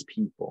doing through his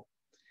people.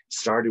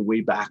 started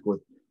way back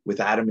with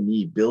Adam and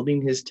Eve,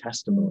 building his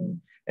testimony.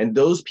 And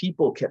those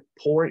people kept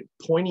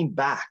pointing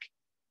back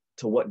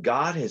to what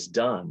God has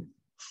done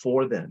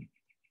for them,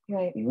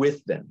 right,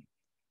 with them,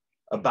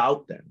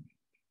 about them.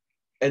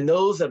 And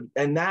those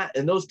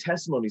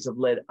testimonies have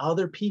led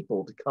other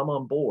people to come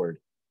on board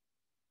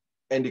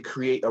and to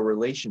create a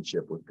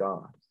relationship with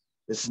God.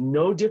 It's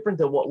no different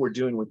than what we're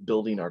doing with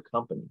building our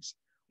companies,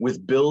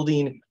 with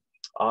building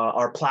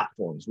our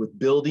platforms, with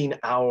building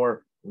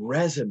our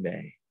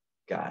resume,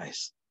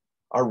 guys.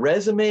 Our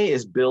resume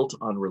is built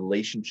on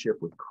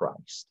relationship with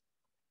Christ.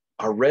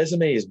 Our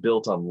resume is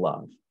built on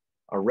love.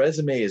 Our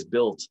resume is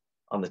built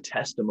on the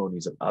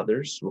testimonies of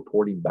others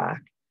reporting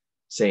back,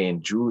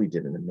 saying, Julie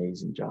did an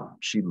amazing job.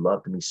 She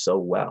loved me so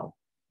well.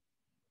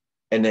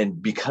 And then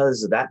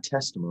because of that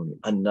testimony,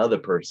 another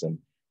person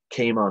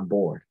came on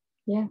board.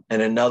 Yeah.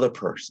 And another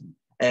person,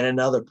 and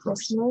another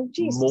person.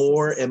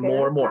 More and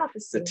more and more.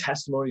 The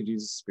testimony of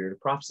Jesus, spirit of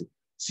prophecy.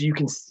 So you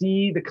can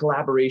see the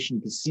collaboration,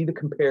 you can see the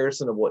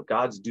comparison of what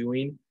God's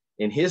doing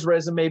in his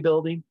resume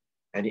building,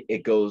 and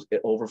it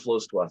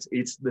overflows to us.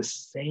 It's the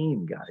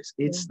same, guys.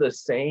 It's the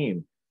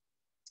same.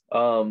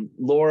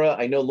 Laura,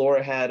 I know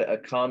Laura had a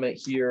comment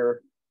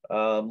here.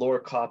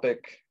 Laura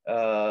Kopic,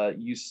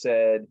 you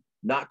said,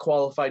 not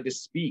qualified to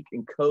speak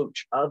and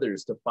coach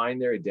others to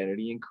find their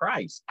identity in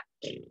Christ.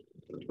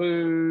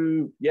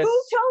 Boo. Yes.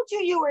 Who told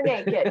you you were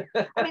naked?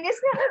 I mean,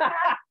 isn't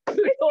that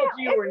what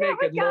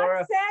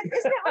Laura? Isn't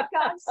that what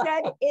God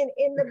said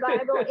in the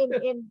Bible,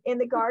 in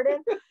the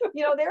garden?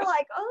 You know, they're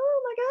like,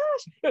 oh my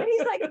gosh. And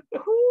he's like,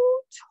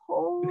 who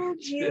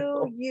told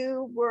you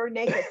you were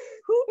naked?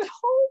 Who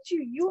told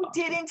you you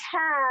didn't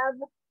have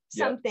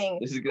something?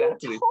 This is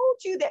exactly. Who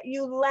told you that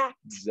you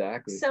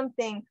lacked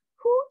something?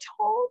 Who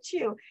told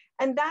you?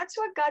 And that's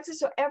what God says.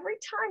 So every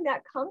time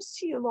that comes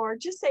to you,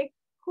 Lord, just say,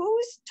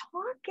 who's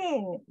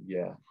talking?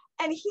 Yeah.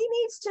 And he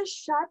needs to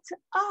shut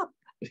up.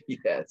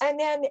 Yes. And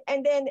then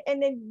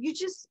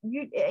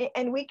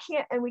we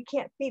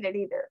can't feed it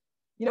either.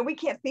 You know, we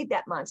can't feed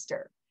that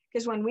monster,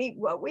 because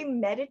what we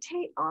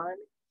meditate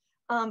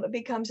on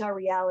becomes our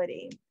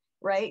reality,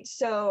 right?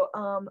 So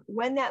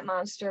when that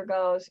monster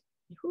goes,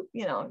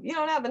 you know, you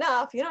don't have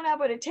enough, you don't have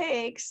what it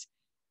takes,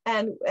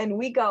 and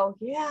we go,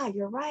 yeah,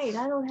 you're right,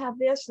 I don't have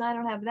this and I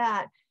don't have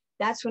that.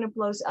 That's when it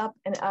blows up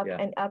and up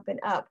and up and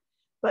up.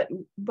 But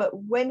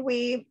when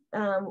we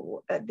I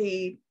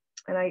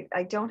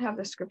don't have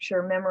the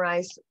scripture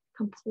memorized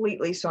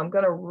completely, so I'm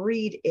going to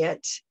read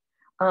it.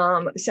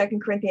 2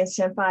 Corinthians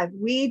 10:5.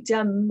 We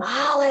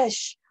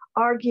demolish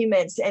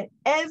arguments and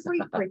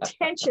every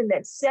pretension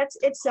that sets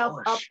itself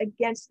up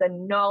against the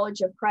knowledge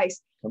of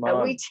Christ,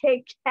 and we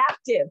take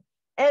captive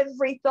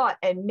every thought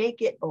and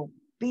make it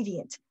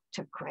obedient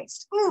to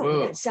Christ. Ooh,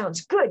 that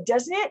sounds good,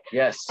 doesn't it?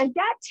 Yes. And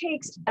that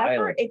takes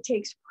effort. It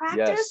takes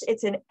practice. Yes.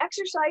 It's an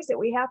exercise that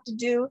we have to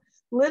do.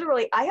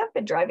 Literally, I have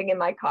been driving in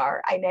my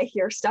car and I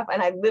hear stuff, and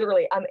I'm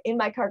in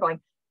my car going,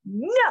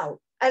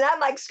 no. And I'm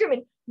like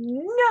screaming,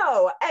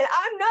 no. And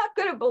I'm not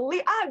going to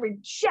believe, I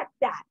reject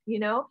that, you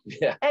know?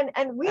 Yeah.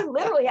 And we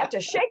literally have to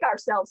shake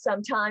ourselves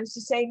sometimes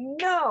to say,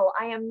 no,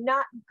 I am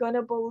not going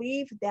to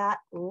believe that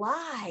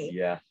lie.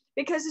 Yeah.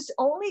 Because it's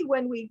only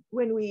when we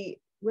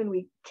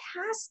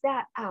cast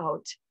that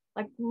out,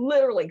 like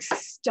literally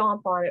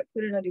stomp on it,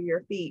 put it under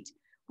your feet,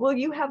 will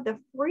you have the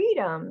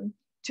freedom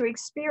to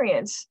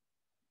experience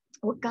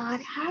what God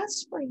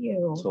has for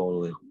you.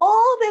 Totally.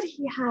 All that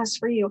he has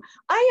for you.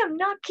 I am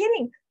not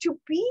kidding. To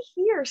be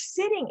here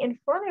sitting in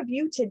front of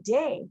you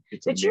today,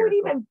 that you would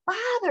even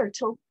bother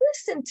to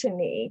listen to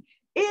me,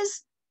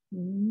 is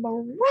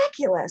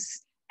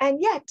miraculous.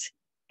 And yet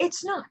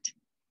it's not.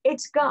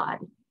 It's God.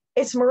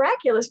 It's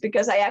miraculous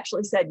because I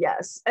actually said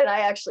yes, and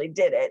I actually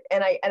did it.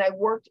 And I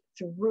worked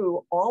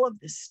through all of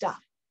this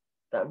stuff,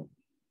 the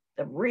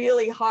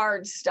really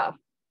hard stuff,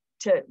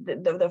 to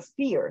the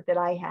fear that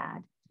I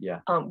had.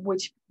 Yeah.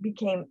 Which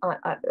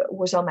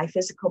was on my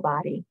physical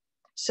body.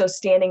 So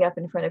standing up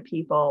in front of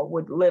people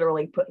would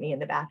literally put me in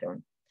the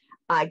bathroom.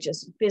 It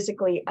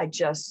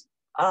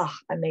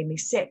made me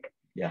sick.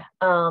 Yeah.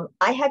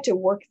 I had to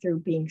work through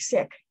being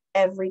sick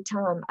every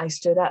time I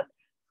stood up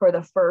for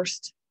the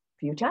first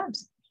few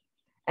times.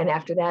 And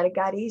after that, it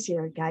got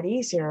easier.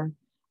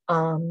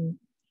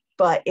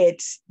 But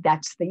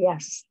that's the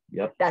yes.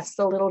 Yep. That's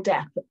the little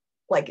death.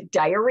 Like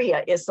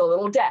diarrhea is the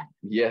little death.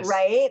 Yes.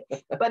 Right.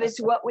 But it's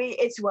what we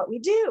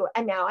do.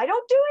 And now I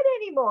don't do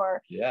it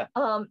anymore. Yeah.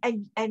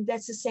 And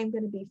that's the same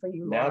going to be for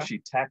you, Laura. Now she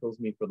tackles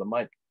me for the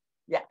mic.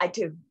 Yeah, I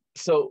do.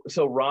 So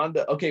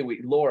Rhonda, okay,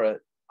 wait, Laura.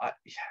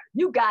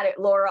 You got it,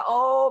 Laura.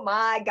 Oh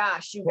my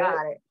gosh, you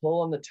got it.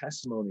 Pull on the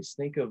testimonies.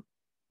 Think of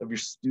your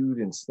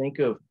students. Think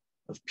of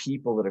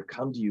people that have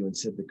come to you and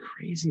said the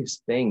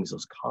craziest things,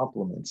 those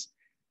compliments.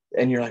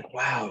 And you're like,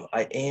 wow,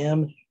 I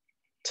am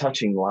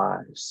touching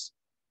lives.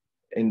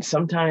 And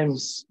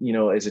sometimes, you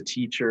know, as a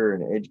teacher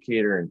and an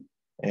educator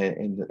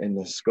and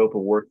the scope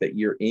of work that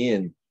you're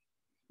in,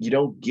 you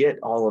don't get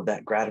all of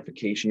that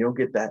gratification. You don't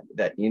get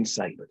that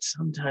insight, but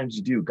sometimes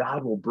you do.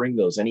 God will bring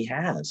those, and he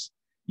has.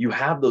 You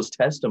have those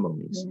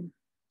testimonies.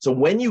 So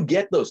when you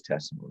get those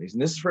testimonies,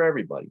 and this is for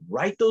everybody,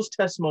 write those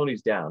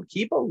testimonies down.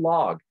 Keep a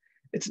log.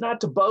 It's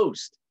not to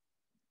boast.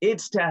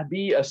 It's to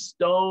be a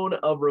stone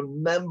of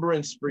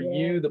remembrance for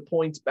you that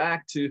points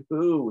back to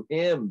who?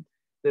 Him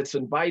that's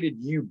invited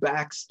you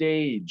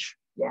backstage.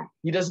 Yeah.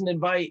 He doesn't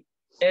invite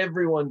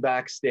everyone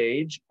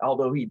backstage,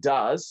 although he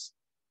does,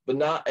 but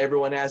not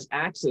everyone has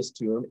access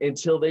to him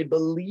until they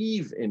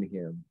believe in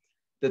him,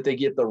 that they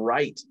get the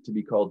right to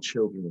be called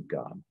children of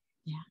God.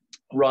 Yeah.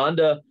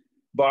 Rhonda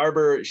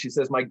Barber, she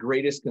says, my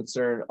greatest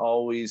concern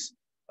always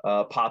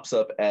pops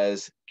up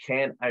as,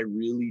 can I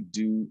really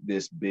do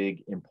this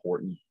big,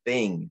 important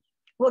thing?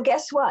 Well,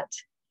 guess what?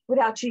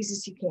 Without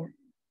Jesus, you can't.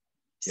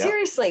 Yep.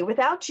 Seriously,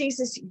 without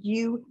Jesus,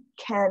 you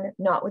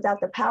cannot. Without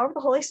the power of the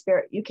Holy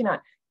Spirit, you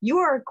cannot. You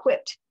are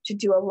equipped to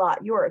do a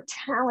lot. You are a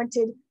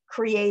talented,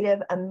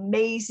 creative,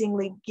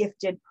 amazingly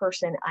gifted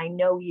person. I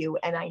know you,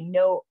 and I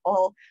know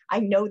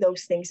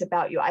those things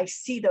about you. I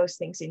see those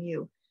things in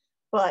you.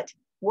 But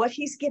what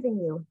he's giving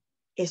you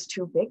is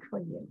too big for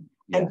you.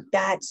 Yeah. And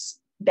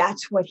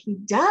that's what he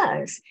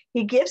does.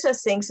 He gives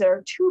us things that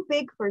are too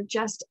big for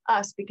just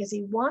us because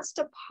he wants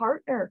to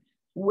partner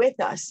with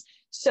us.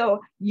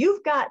 So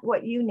you've got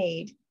what you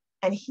need,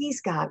 and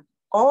he's got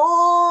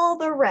all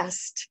the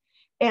rest.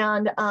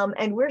 And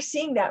we're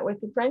seeing that with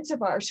the friends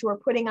of ours who are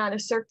putting on a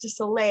Cirque du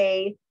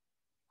Soleil,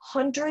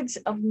 hundreds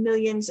of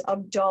millions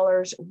of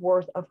dollars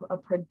worth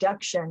of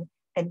production.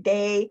 And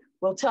they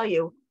will tell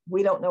you,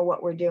 we don't know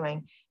what we're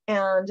doing.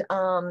 And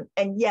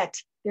yet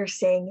they're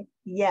saying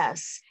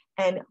yes.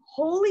 And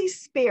Holy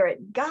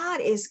Spirit,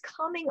 God is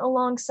coming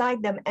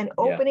alongside them and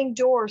opening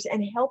doors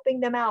and helping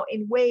them out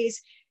in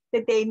ways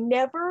that they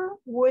never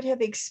would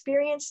have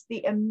experienced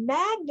the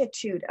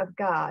magnitude of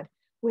God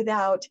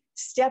without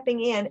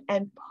stepping in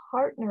and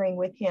partnering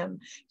with him.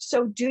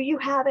 So do you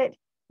have it?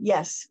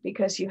 Yes,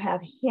 because you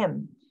have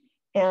him.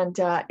 And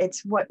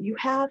it's what you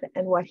have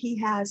and what he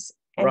has.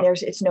 And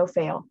it's no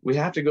fail. We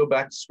have to go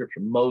back to scripture.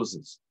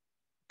 Moses,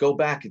 go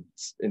back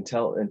and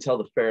tell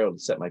the Pharaoh to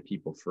set my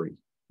people free.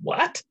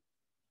 What?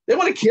 They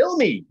want to kill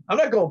me. I'm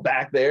not going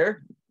back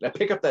there. Now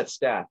pick up that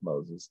staff,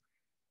 Moses.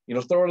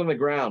 Throw it on the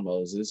ground,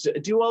 Moses.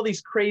 Do all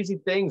these crazy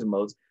things,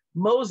 Moses.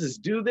 Moses,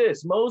 do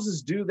this.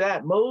 Moses, do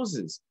that.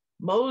 Moses,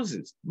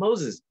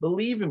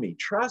 believe in me.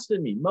 Trust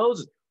in me.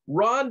 Moses,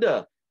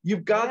 Rhonda,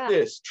 you've got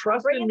this.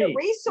 Trust in me.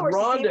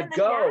 Rhonda,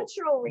 go.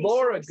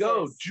 Laura,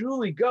 go.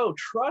 Julie, go.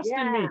 Trust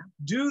in me.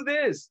 Do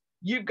this.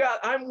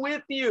 I'm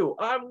with you.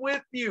 I'm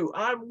with you.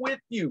 I'm with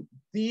you.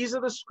 These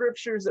are the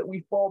scriptures that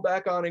we fall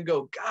back on and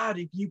go, God,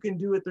 if you can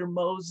do it through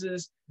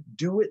Moses,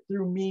 do it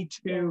through me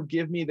too.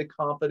 Give me the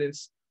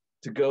confidence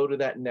to go to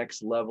that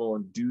next level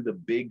and do the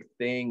big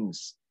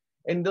things.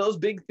 And those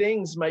big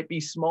things might be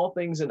small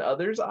things in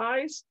others'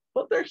 eyes,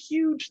 but they're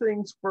huge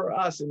things for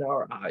us in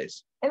our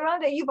eyes. And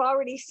Rhonda, you've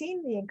already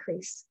seen the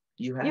increase.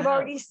 You've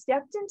already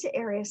stepped into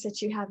areas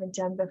that you haven't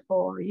done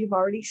before. You've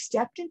already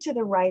stepped into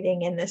the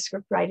writing and the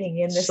script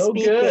writing and the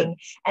speaking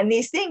and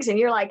these things. And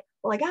you're like,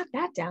 well, I got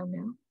that down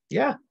now.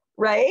 Yeah.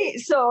 Right.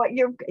 So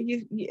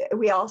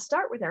we all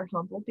start with our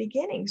humble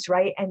beginnings,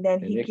 right? And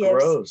then he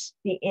gives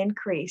the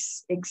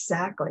increase.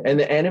 Exactly. And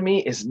the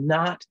enemy is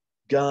not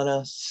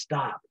gonna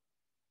stop.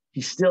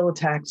 He still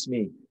attacks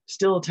me,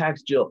 still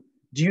attacks Jill.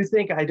 Do you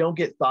think I don't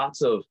get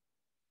thoughts of,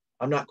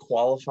 I'm not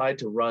qualified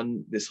to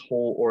run this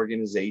whole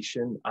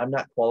organization. I'm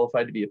not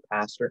qualified to be a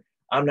pastor.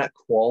 I'm not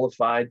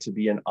qualified to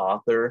be an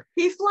author.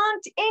 He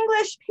flunked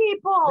English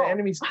people. The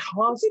enemy's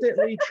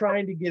constantly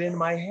trying to get in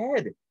my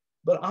head,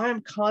 but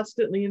I'm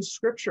constantly in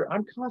scripture.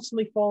 I'm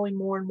constantly falling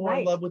more and more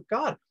in love with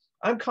God.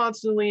 I'm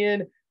constantly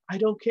I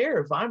don't care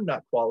if I'm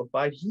not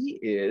qualified. He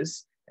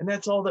is, and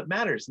that's all that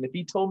matters. And if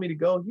he told me to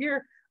go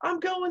here, I'm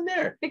going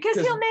there. Because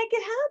he'll make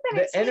it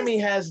happen. The enemy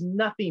has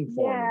nothing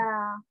for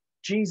me.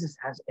 Jesus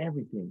has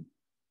everything.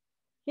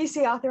 He's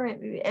the author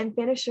and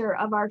finisher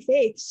of our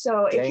faith.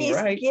 So if he's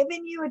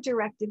given you a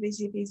directive,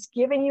 if he's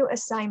given you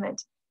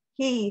assignment,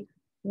 he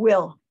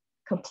will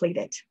complete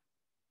it.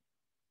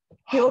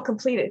 He will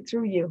complete it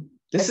through you.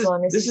 This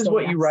is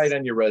what you write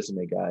on your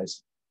resume,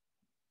 guys.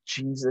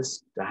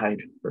 Jesus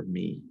died for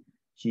me.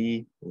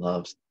 He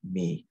loves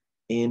me.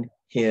 In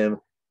him,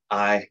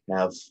 I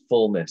have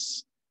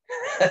fullness.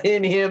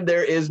 In him,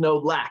 there is no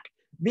lack.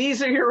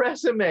 These are your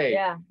resume.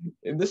 Yeah.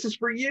 And this is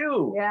for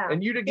you. Yeah.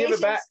 And you to give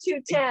it back.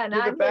 2:10.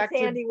 I'm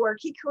his handiwork.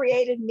 He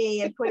created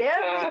me and put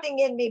everything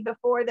in me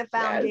before the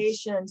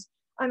foundations.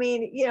 I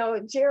mean,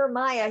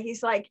 Jeremiah,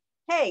 he's like,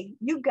 hey,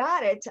 you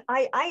got it.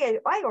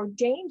 I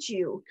ordained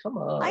you. Come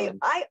on.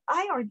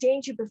 I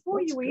ordained you before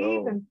you were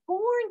even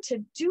born to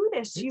do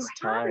this. It's you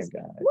time, have this.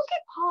 guys. Look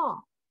at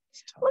Paul.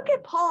 Look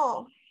at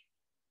Paul.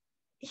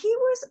 He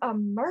was a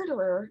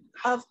murderer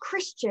of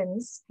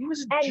Christians. He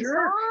was a jerk.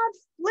 God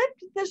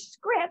flipped the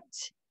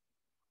script,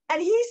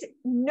 and he's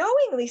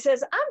knowingly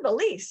says, I'm the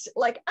least.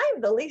 Like, I'm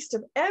the least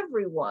of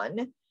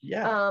everyone.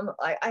 Yeah.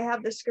 I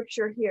have the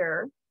scripture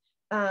here.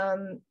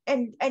 And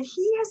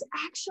he has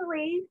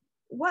actually,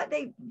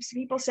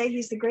 people say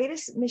he's the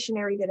greatest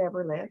missionary that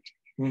ever lived.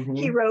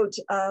 He wrote,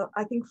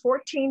 I think,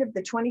 14 of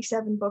the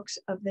 27 books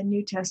of the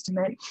New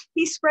Testament.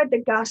 He spread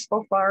the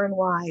gospel far and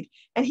wide.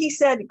 And he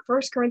said,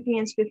 1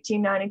 Corinthians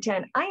 15, 9 and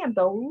 10, I am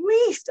the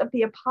least of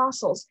the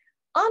apostles,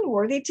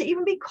 unworthy to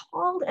even be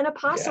called an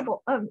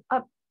apostle.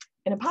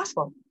 An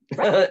apostle.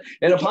 Right?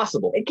 An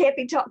apostle. It can't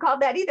be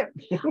called that either.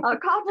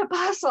 Called an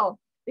apostle,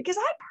 because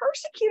I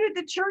persecuted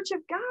the church of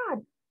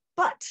God.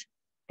 But,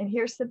 and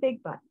here's the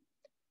big but.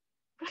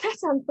 That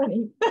sounds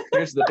funny.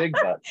 Here's the big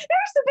but.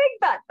 Here's the big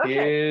but. Okay.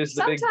 Here's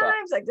the big but.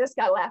 Sometimes I just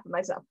gotta laugh at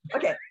myself.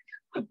 Okay.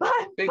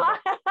 But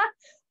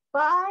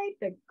by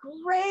the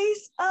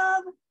grace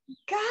of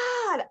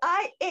God,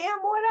 I am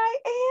what I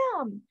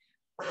am.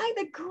 By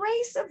the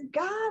grace of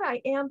God,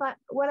 I am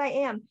what I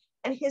am.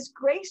 And his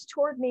grace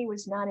toward me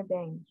was not in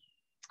vain.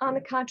 On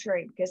the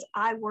contrary, because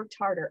I worked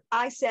harder.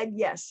 I said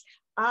yes.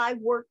 I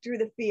worked through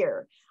the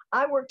fear.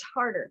 I worked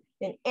harder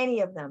than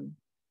any of them,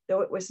 though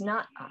it was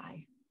not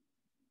I,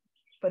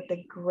 but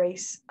the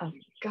grace of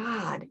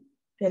God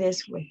that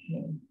is with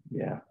me.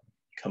 Yeah,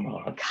 come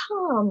on.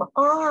 Come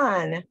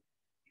on.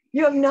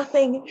 You have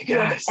nothing, you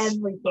have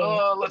everything.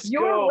 Oh, let's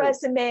Your go.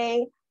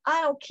 resume,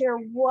 I don't care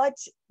what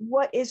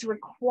is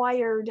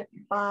required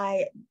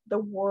by the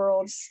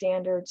world's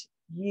standards.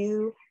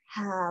 You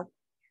have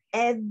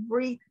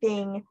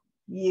everything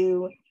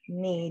you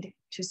need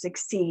to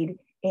succeed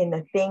in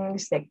the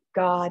things that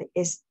God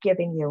is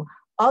giving you.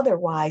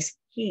 Otherwise,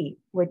 he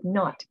would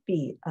not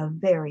be a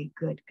very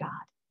good God.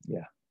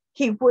 Yeah.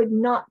 He would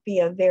not be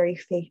a very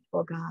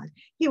faithful God.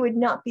 He would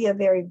not be a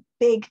very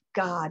big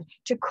God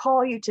to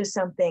call you to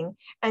something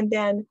and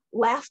then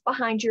laugh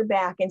behind your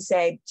back and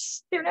say,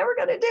 they're never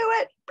going to do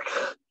it.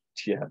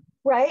 Yeah.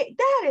 Right?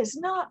 That is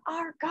not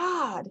our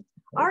God.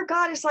 Our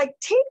God is like,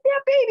 take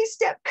that baby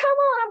step. Come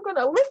on, I'm going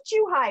to lift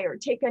you higher.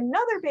 Take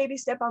another baby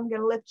step. I'm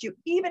going to lift you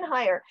even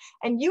higher.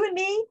 And you and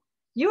me,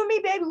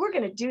 baby, we're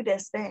going to do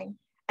this thing.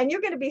 And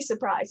you're going to be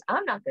surprised.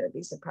 I'm not going to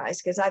be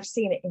surprised because I've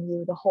seen it in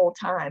you the whole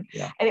time.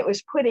 Yeah. And it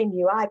was put in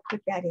you. I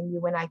put that in you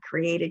when I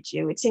created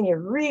you. It's in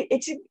your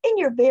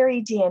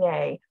very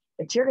DNA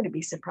that you're going to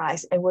be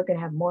surprised, and we're going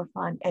to have more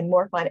fun and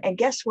more fun. And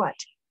guess what?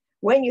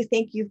 When you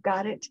think you've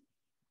got it,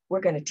 we're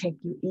going to take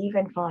you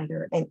even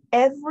farther. And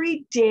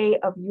every day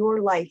of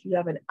your life, you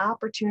have an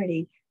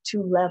opportunity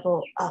to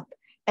level up.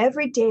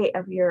 Every day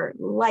of your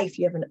life,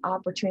 you have an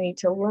opportunity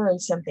to learn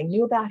something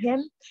new about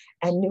him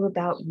and new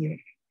about you.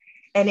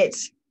 And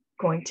it's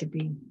going to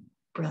be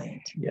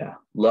brilliant. Yeah.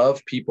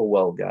 Love people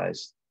well,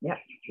 guys. Yeah.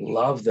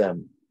 Love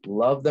them.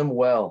 Love them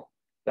well.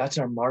 That's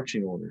our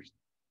marching orders.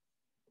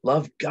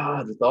 Love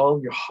God with all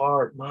of your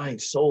heart,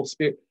 mind, soul,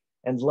 spirit,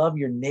 and love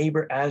your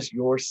neighbor as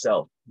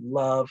yourself.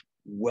 Love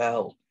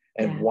well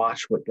and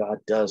watch what God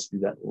does through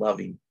that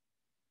loving,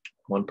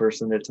 one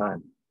person at a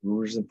time,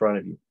 whoever's in front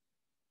of you.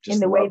 Just in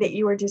the way that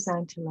you were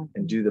designed to love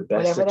them. And do the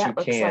best that you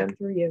can. Like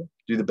through you.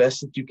 Do the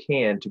best that you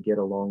can to get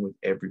along with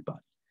everybody.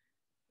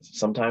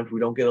 Sometimes we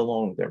don't get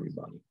along with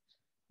everybody,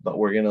 but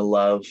we're going to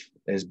love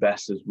as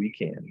best as we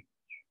can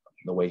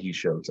the way he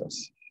shows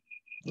us,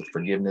 with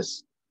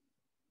forgiveness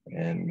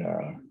and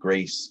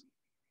grace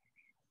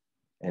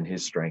and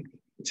his strength.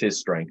 It's his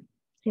strength.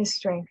 His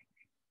strength.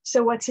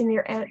 So what's in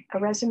your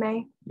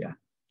resume? Yeah.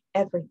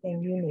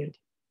 Everything you need.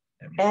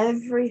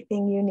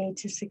 Everything you need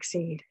to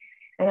succeed.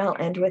 And I'll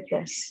end with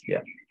this.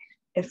 Yeah.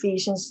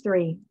 Ephesians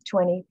 3,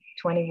 20,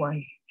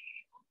 21.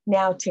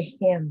 Now to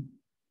him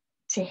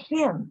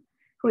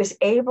who is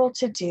able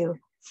to do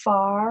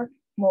far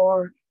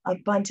more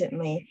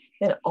abundantly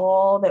than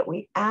all that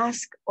we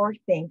ask or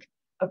think,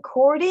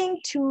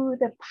 according to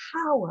the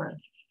power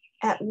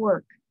at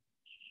work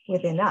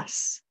within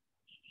us.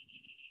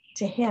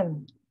 To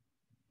him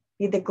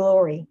be the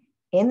glory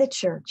in the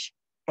church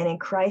and in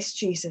Christ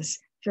Jesus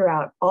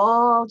throughout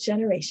all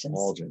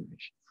generations,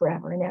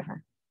 forever and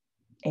ever.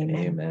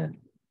 Amen. Amen.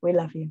 We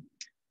love you.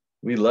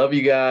 We love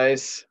you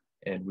guys,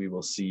 and we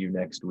will see you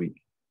next week.